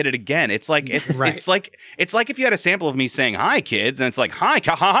before they hit it again. It's like it's like if you had a sample of me saying "Hi kids" and it's like "Hi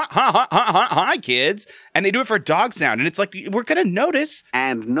kids," and they do it for dog sound, and it's like we're gonna notice.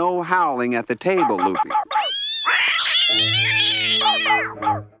 And no howling at the table, Loopy.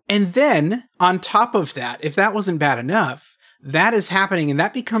 And then, on top of that, if that wasn't bad enough, that is happening, and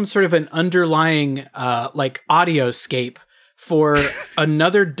that becomes sort of an underlying, like, audioscape for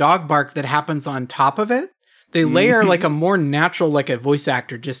another dog bark that happens on top of it. They layer, like, a more natural, like, a voice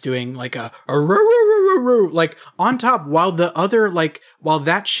actor just doing, like, a like, on top, while the other, like, while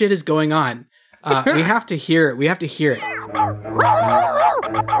that shit is going on. We have to hear it. We have to hear it.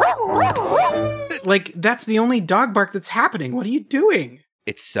 Like, that's the only dog bark that's happening. What are you doing?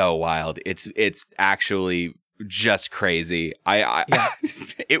 It's so wild. It's actually just crazy.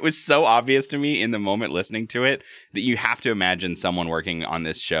 It was so obvious to me in the moment listening to it that you have to imagine someone working on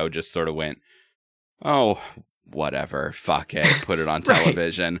this show just sort of went, oh, whatever, fuck it, put it on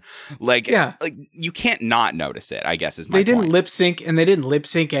television. Like you can't not notice it, I guess is my point. They didn't lip sync, and they didn't lip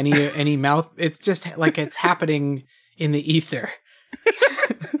sync any mouth. It's just like it's happening in the ether.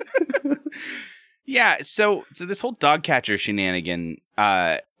 Yeah, so this whole dog catcher shenanigan,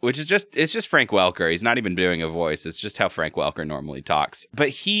 which is it's just Frank Welker. He's not even doing a voice. It's just how Frank Welker normally talks. But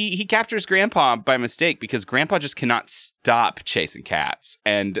he captures Grandpa by mistake because Grandpa just cannot stop chasing cats.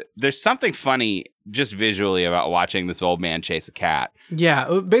 And there's something funny just visually about watching this old man chase a cat.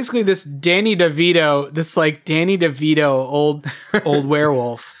 Yeah, basically this Danny DeVito old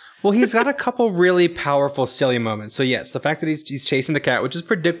werewolf. Well, he's got a couple really powerful, silly moments. So yes, the fact that he's chasing the cat, which is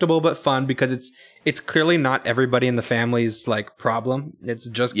predictable but fun because it's clearly not everybody in the family's like problem. It's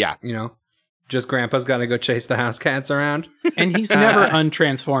just just Grandpa's got to go chase the house cats around, and he's never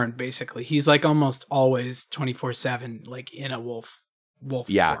untransformed. Basically, he's like almost always 24/7, like in a wolf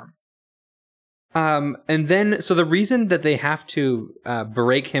form. And then so the reason that they have to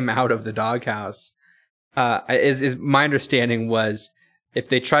break him out of the doghouse is my understanding was, if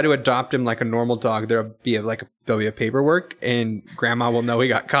they try to adopt him like a normal dog, there'll be a paperwork, and Grandma will know he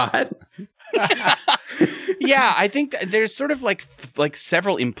got caught. Yeah, I think there's sort of like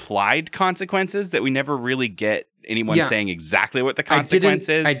several implied consequences that we never really get anyone saying exactly what the consequence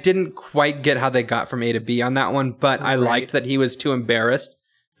is. I didn't quite get how they got from A to B on that one, but I liked that he was too embarrassed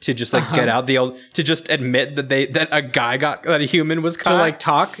to just get out to just admit that that a human was caught.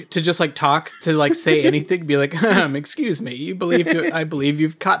 To say anything, be like, excuse me, I believe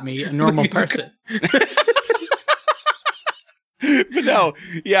you've caught me, a normal person. But no,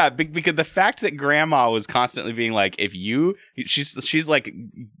 yeah, because the fact that Grandma was constantly being like, she's like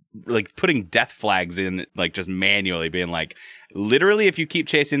putting death flags in, like just manually being like, literally, if you keep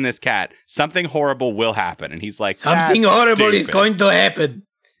chasing this cat, something horrible will happen. And he's like, something horrible is going to happen.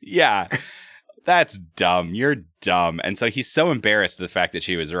 Yeah, that's dumb. You're dumb. And so he's so embarrassed of the fact that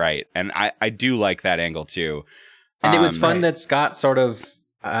she was right. And I do like that angle too. And it was fun that Scott sort of,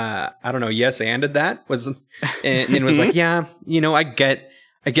 yes-anded that and was like, yeah, I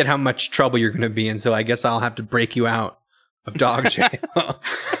get how much trouble you're going to be in. So I guess I'll have to break you out of dog jail.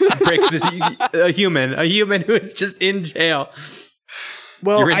 Break a human who is just in jail.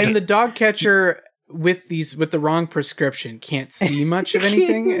 Well, I'm the dog catcher with the wrong prescription, can't see much of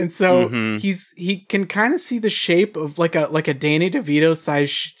anything, and so he can kind of see the shape of like a Danny DeVito size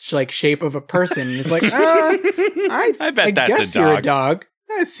shape of a person. And it's like, I bet that's guess a dog. You're a dog.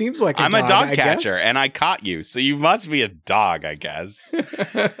 It seems like I'm a dog catcher, and I caught you, so you must be a dog, I guess.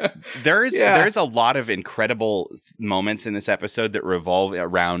 There's a lot of incredible moments in this episode that revolve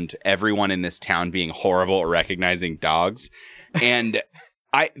around everyone in this town being horrible at recognizing dogs, and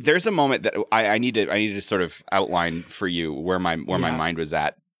there's a moment that I need to sort of outline for you where my mind was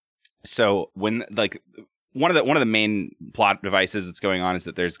at. So when one of the main plot devices that's going on is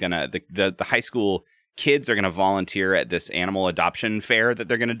that there's the high school kids are gonna volunteer at this animal adoption fair that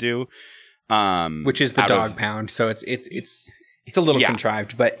they're gonna do, which is the dog pound. So it's a little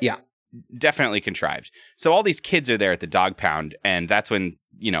contrived, but yeah, definitely contrived. So all these kids are there at the dog pound, and that's when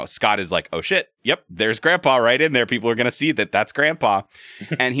Scott is like, oh shit, yep, there's Grandpa right in there. People are gonna see that's Grandpa,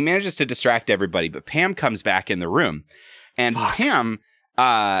 and he manages to distract everybody. But Pam comes back in the room, and Pam.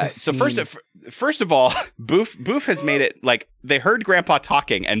 So first of all, Boof has made it like they heard Grandpa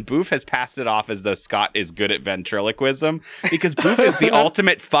talking, and Boof has passed it off as though Scott is good at ventriloquism, because Boof is the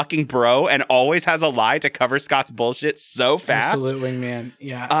ultimate fucking bro and always has a lie to cover Scott's bullshit so fast. Absolute wingman,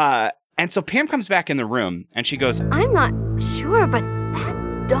 yeah. And so Pam comes back in the room and she goes, I'm not sure, but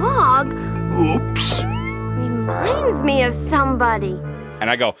that dog, oops, reminds me of somebody. And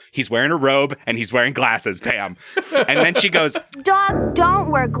I go, he's wearing a robe and he's wearing glasses, Pam. And then she goes, dogs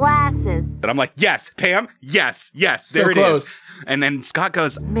don't wear glasses. And I'm like, yes, Pam, yes, so there it close. Is. And then Scott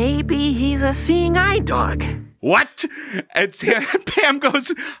goes, maybe he's a seeing eye dog. What? And Pam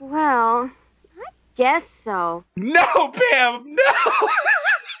goes, well, I guess so. No, Pam,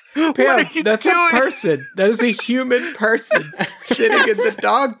 no. Pam, that's a person. That is a human person sitting in the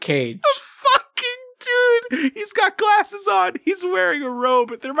dog cage. Dude, he's got glasses on. He's wearing a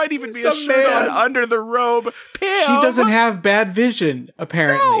robe. There might even be a shirt on under the robe. Pam. She doesn't have bad vision,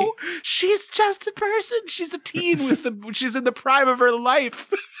 apparently. No, she's just a person. She's a teen she's in the prime of her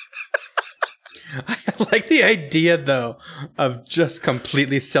life. I like the idea, though, of just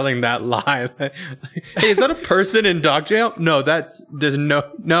completely selling that lie. Hey, is that a person in dog jail? No,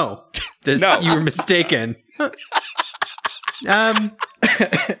 no. You were mistaken.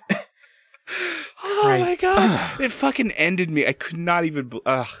 Oh my god! It fucking ended me. I could not even.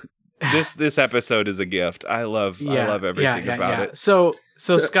 This episode is a gift. I love everything about it. So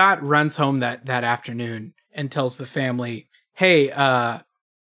Scott runs home that afternoon and tells the family, "Hey,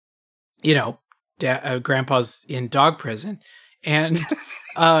 Grandpa's in dog prison," And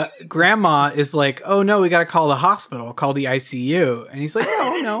Grandma is like, oh no, we got to call the hospital, call the ICU. And he's like,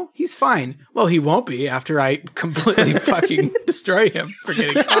 oh no, he's fine. Well, he won't be after I completely fucking destroy him for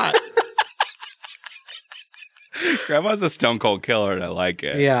getting caught. Grandma's a stone cold killer, and I like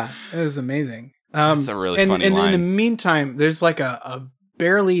it. Yeah, it was amazing. That's a really funny and line. in the meantime, there's like a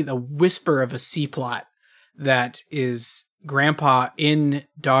barely the whisper of a C plot that is Grandpa in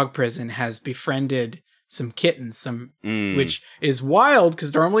dog prison has befriended some kittens, which is wild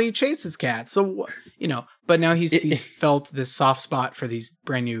because normally he chases cats. So, but now he's felt this soft spot for these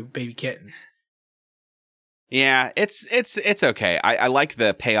brand new baby kittens. Yeah, it's okay. I like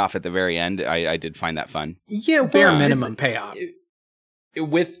the payoff at the very end. I did find that fun. Yeah, bare minimum payoff.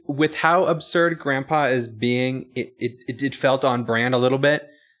 With how absurd Grandpa is being, it felt on brand a little bit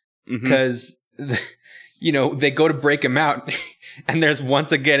because they go to break him out, and there's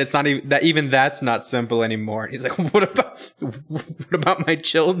once again it's not even that's not simple anymore. He's like, what about my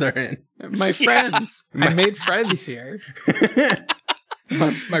children, my friends? I made friends here.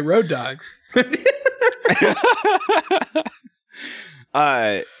 my road dogs.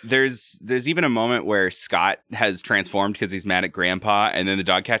 There's even a moment where Scott has transformed because he's mad at Grandpa, and then the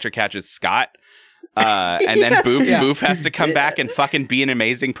dog catcher catches Scott, and then Boof has to come back and fucking be an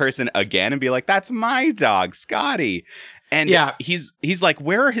amazing person again and be like, "That's my dog, Scotty," and he's like,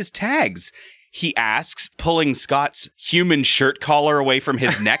 "Where are his tags?" He asks, pulling Scott's human shirt collar away from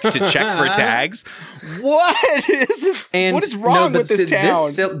his neck to check for tags. What is wrong with this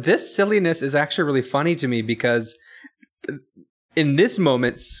town? This silliness is actually really funny to me because in this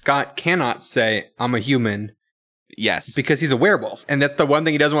moment, Scott cannot say, I'm a human. Yes. Because he's a werewolf. And that's the one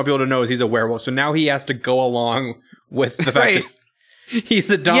thing he doesn't want people to know is he's a werewolf. So now he has to go along with the fact that he's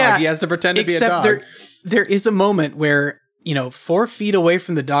a dog. Yeah, he has to pretend to be a dog. Except there is a moment where 4 feet away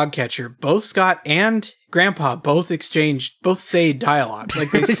from the dog catcher, both Scott and Grandpa both say dialogue.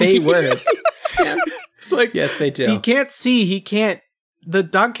 Like they say words. Yes. Yes, they do. He can't see. The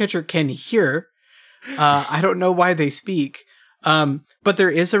dog catcher can hear. I don't know why they speak. But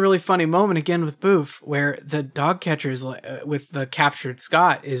there is a really funny moment again with Boof where the dog catcher is with the captured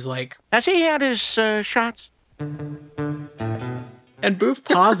Scott is like, has he had his shots? And Boof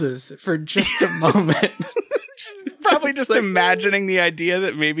pauses for just a moment. Probably just imagining the idea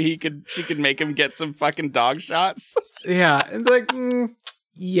that maybe she could make him get some fucking dog shots. Yeah, and like,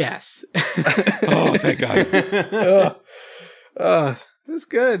 yes. Oh, thank God. It's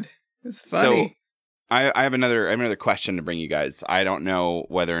good. It's funny. So, I have another question to bring you guys. I don't know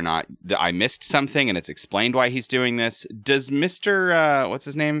whether or not I missed something and it's explained why he's doing this. Does Mr. What's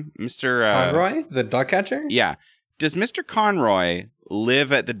his name? Mr. Conroy, the dog catcher? Yeah. Does Mr. Conroy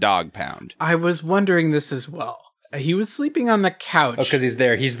live at the dog pound? I was wondering this as well. He was sleeping on the couch. Oh, because he's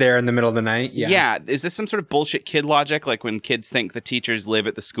there. He's there in the middle of the night. Yeah. Yeah. Is this some sort of bullshit kid logic? Like when kids think the teachers live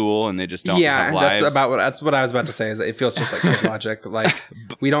at the school and they just don't have lives? That's what I was about to say. Is it feels just like kid logic. Like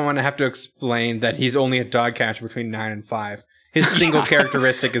we don't want to have to explain that he's only a dog catcher between 9 and 5. His single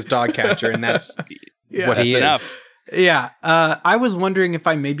characteristic is dog catcher, and that's what he is. Enough. Yeah. I was wondering if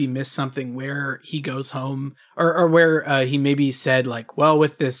I maybe missed something where he goes home or where he maybe said like, well,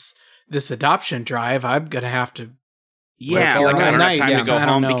 with this adoption drive, I'm going to have to. Yeah, like I don't have time to go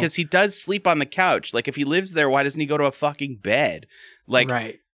home because he does sleep on the couch. Like if he lives there, why doesn't he go to a fucking bed?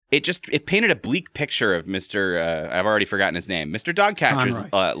 Like it painted a bleak picture of Mr. I've already forgotten his name, Mr. Dogcatcher's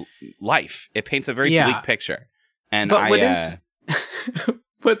life. It paints a very bleak picture. And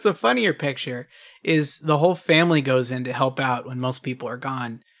what's a funnier picture is the whole family goes in to help out when most people are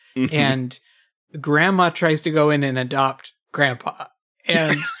gone, and Grandma tries to go in and adopt Grandpa,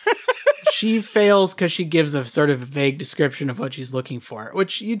 and she fails because she gives a sort of vague description of what she's looking for,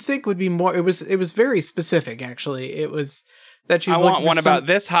 which you'd think would be more. It was very specific, actually. It was that she's. I want one about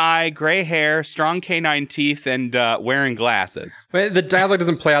this high, gray hair, strong canine teeth, and wearing glasses. But the dialogue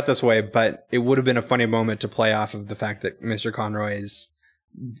doesn't play out this way, but it would have been a funny moment to play off of the fact that Mr. Conroy is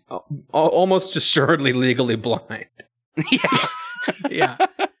almost assuredly legally blind. Yeah.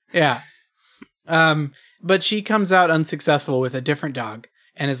 But she comes out unsuccessful with a different dog.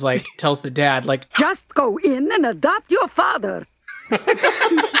 And is like, tells the dad, like, just go in and adopt your father.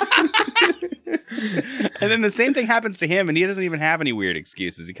 And then the same thing happens to him, and he doesn't even have any weird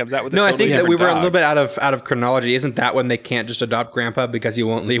excuses. He comes out with I think that we were a little bit out of chronology. Isn't that when they can't just adopt Grandpa because he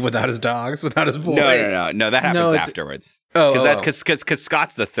won't leave without his dogs, without his boys? No. That happens afterwards. Because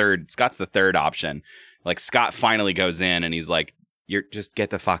Scott's the third option. Like Scott finally goes in, and he's like, "You're just get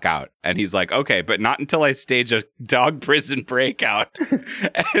the fuck out." And he's like, "Okay, but not until I stage a dog prison breakout,"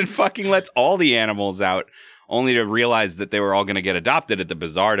 and fucking lets all the animals out, only to realize that they were all going to get adopted at the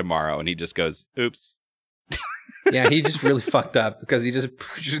bazaar tomorrow. And he just goes, "Oops." Yeah, he just really fucked up because he just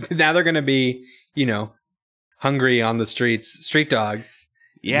now they're gonna be, hungry on the streets, street dogs.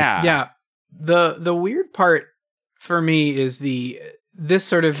 Yeah. Yeah. The weird part for me is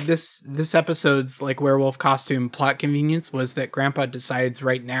this episode's like werewolf costume plot convenience was that Grandpa decides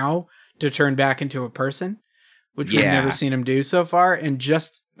right now to turn back into a person, which we've never seen him do so far, and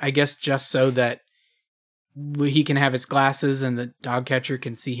just so that he can have his glasses and the dog catcher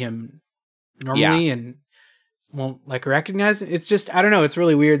can see him normally and won't like recognize it. It's just, I don't know, it's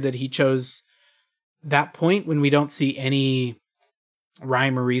really weird that he chose that point when we don't see any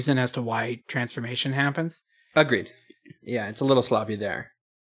rhyme or reason as to why transformation happens. Agreed. Yeah, it's a little sloppy there.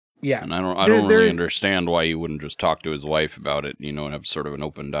 Yeah. And I don't really understand why he wouldn't just talk to his wife about it, and have sort of an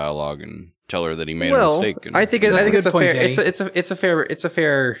open dialogue and tell her that he made a mistake. And, I think it's a point, fair it's a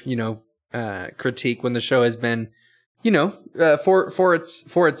fair critique when the show has been for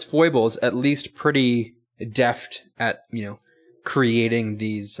its foibles at least pretty deft at creating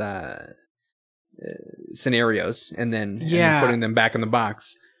these scenarios and then putting them back in the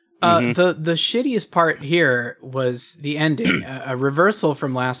box. The shittiest part here was the ending, a reversal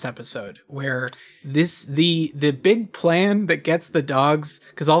from last episode, where the big plan that gets the dogs,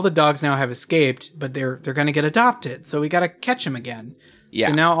 because all the dogs now have escaped, but they're going to get adopted, so we got to catch them again. Yeah.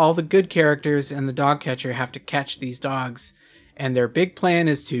 So now all the good characters and the dog catcher have to catch these dogs, and their big plan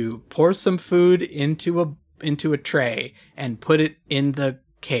is to pour some food into a tray and put it in the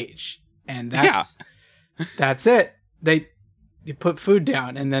cage, and that's it. You put food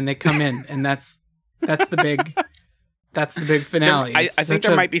down and then they come in, and that's the big finale. I think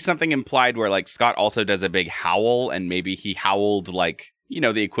there might be something implied where like Scott also does a big howl, and maybe he howled like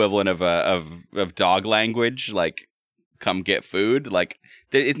the equivalent of dog language, like come get food. Like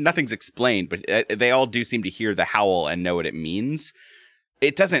nothing's explained, but they all do seem to hear the howl and know what it means.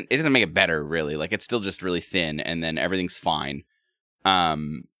 It doesn't make it better really. Like it's still just really thin, and then everything's fine.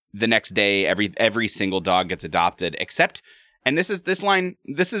 The next day, every single dog gets adopted except. And this is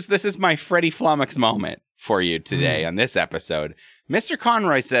my Freddie Flummox moment for you today on this episode. Mr.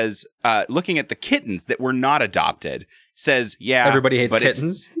 Conroy says, looking at the kittens that were not adopted, says, yeah, everybody hates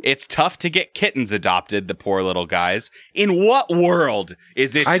kittens. It's tough to get kittens adopted, the poor little guys. In what world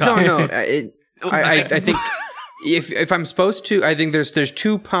is it tough? I don't know. I think if I'm supposed to, I think there's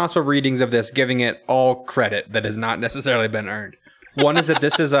two possible readings of this, giving it all credit that has not necessarily been earned. One is that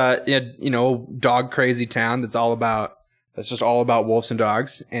this is a dog crazy town that's just all about wolves and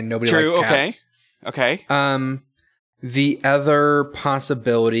dogs, and nobody likes cats. Okay. The other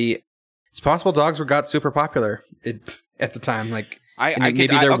possibility, it's possible dogs got super popular at the time. Like, maybe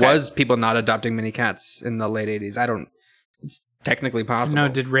there was people not adopting many cats in the late 80s. It's technically possible. No,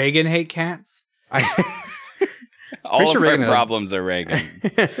 did Reagan hate cats? All of our problems are Reagan.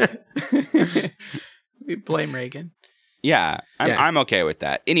 We blame Reagan. Yeah, I'm okay with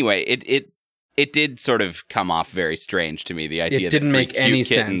that. Anyway, it did sort of come off very strange to me, the idea it didn't that make any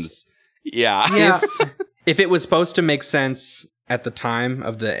sense. Yeah. If it was supposed to make sense at the time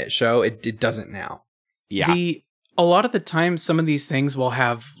of the show, it doesn't now. Yeah. A lot of the time, some of these things will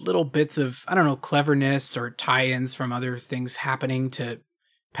have little bits of, I don't know, cleverness or tie-ins from other things happening to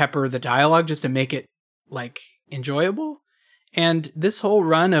pepper the dialogue just to make it, like, enjoyable. And this whole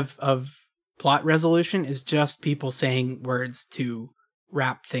run of plot resolution is just people saying words to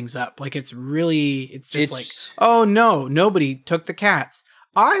wrap things up. Like it's just like, oh no, nobody took the cats.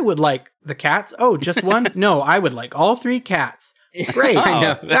 I would like the cats. Oh, just one? No, I would like all 3 cats. Great. I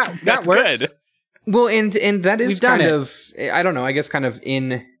know. That works. Good. Well, and that is kind of, I don't know, I guess kind of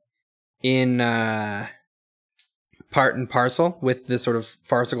in part and parcel with this sort of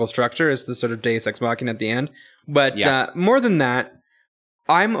farcical structure is the sort of Deus Ex Machina at the end. But more than that,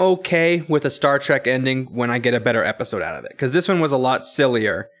 I'm okay with a Star Trek ending when I get a better episode out of it. Because this one was a lot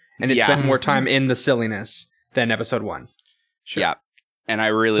sillier, and it spent more time in the silliness than episode 1. Sure. Yeah. And I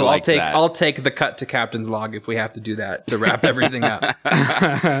really like that. I'll take the cut to Captain's Log if we have to do that to wrap everything up.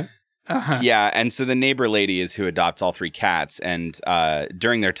 Yeah, and so the neighbor lady is who adopts all 3 cats, and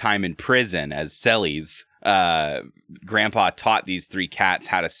during their time in prison as cellies, Grandpa taught these 3 cats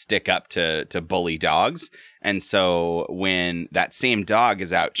how to stick up to bully dogs. And so when that same dog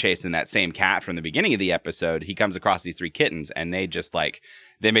is out chasing that same cat from the beginning of the episode, he comes across these 3 kittens, and they just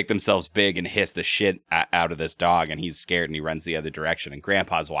they make themselves big and hiss the shit out of this dog, and he's scared and he runs the other direction, and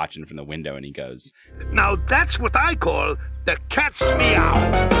Grandpa's watching from the window and he goes, "Now that's what I call the cat's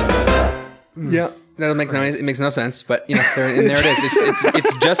meow." Yeah, that makes no sense, but there it is.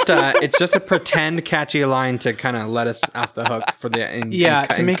 It's just a pretend catchy line to kind of let us off the hook for the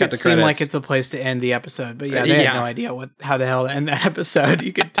to make it seem like it's a place to end the episode. But they had no idea how the hell to end that episode.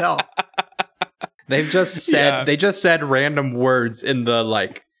 You could tell. They've just said they just said random words in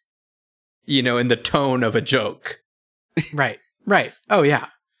the in the tone of a joke. Right. Oh yeah.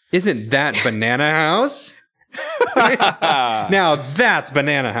 Isn't that Banana House? Now that's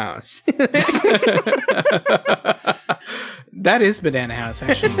Banana House. That is Banana House,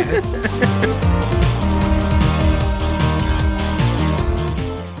 actually, guys.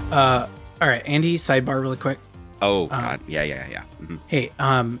 All right, Andy, sidebar really quick. Oh God, yeah. Mm-hmm. Hey,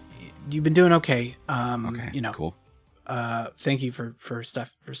 you've been doing okay. Okay, cool. Thank you for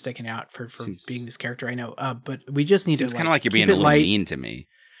sticking out for being this character. I know, but we just need to kind of like you're being a little mean to me.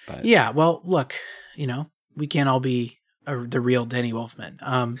 But yeah, well, look, we can't all be the real Danny Wolfman.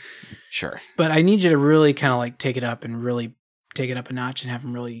 Sure, but I need you to really kind of like take it up and really take it up a notch and have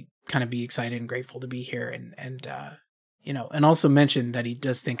him really kind of be excited and grateful to be here and and also mention that he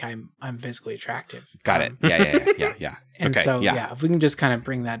does think I'm physically attractive. Got it. Yeah. And okay, so if we can just kind of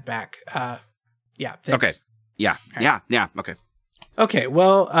bring that back. Thanks. Okay. Yeah. Right. Yeah. Okay. Okay.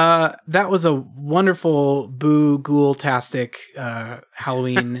 Well, that was a wonderful ghoul-tastic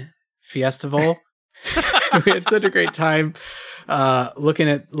Halloween festival. We had such a great time looking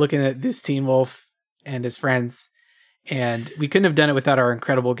at this Teen Wolf and his friends, and we couldn't have done it without our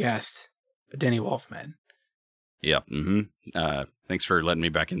incredible guest, Danny Wolfman. Yep. Mm-hmm. Thanks for letting me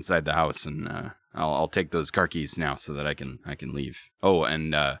back inside the house, and I'll take those car keys now so that I can leave. Oh,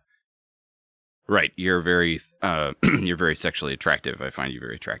 and right, you're very sexually attractive. I find you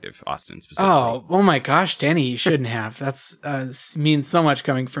very attractive, Austin specifically. Oh my gosh, Danny, you shouldn't have. That's means so much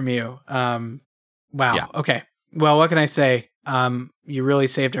coming from you. Wow. Yeah. Okay. Well, what can I say? You really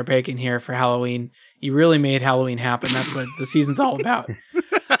saved our bacon here for Halloween. You really made Halloween happen. That's what the season's all about.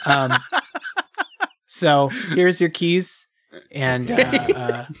 So here's your keys, and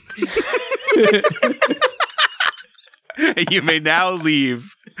you may now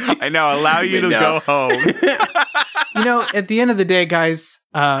leave. I now allow you to go home. At the end of the day, guys,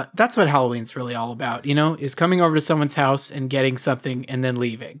 that's what Halloween's really all about. Is coming over to someone's house and getting something and then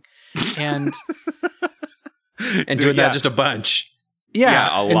leaving, and doing that just a bunch.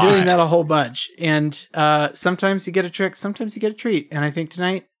 Yeah, a lot. And doing that a whole bunch. And sometimes you get a trick, sometimes you get a treat. And I think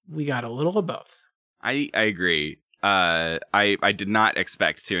tonight we got a little of both. I agree. I did not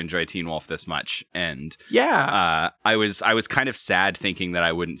expect to enjoy Teen Wolf this much, and I was kind of sad thinking that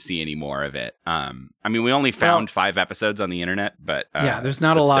I wouldn't see any more of it. I mean, we only found 5 episodes on the internet, but there's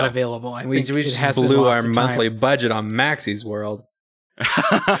not a lot available. I think we just blew our monthly budget on Maxie's World.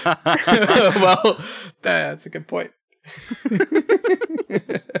 Well, that's a good point.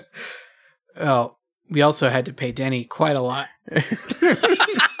 Well, we also had to pay Denny quite a lot.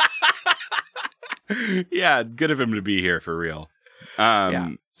 Yeah, good of him to be here for real.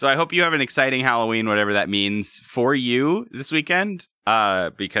 So I hope you have an exciting Halloween, whatever that means for you this weekend.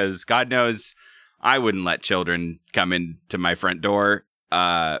 Because God knows I wouldn't let children come into my front door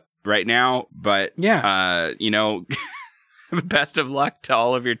right now. But best of luck to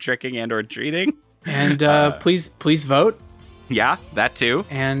all of your tricking and or treating. And please vote. Yeah, that too.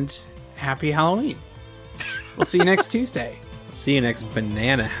 And happy Halloween. We'll see you next Tuesday. See you next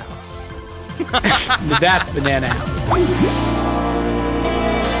Banana House. That's Banana House.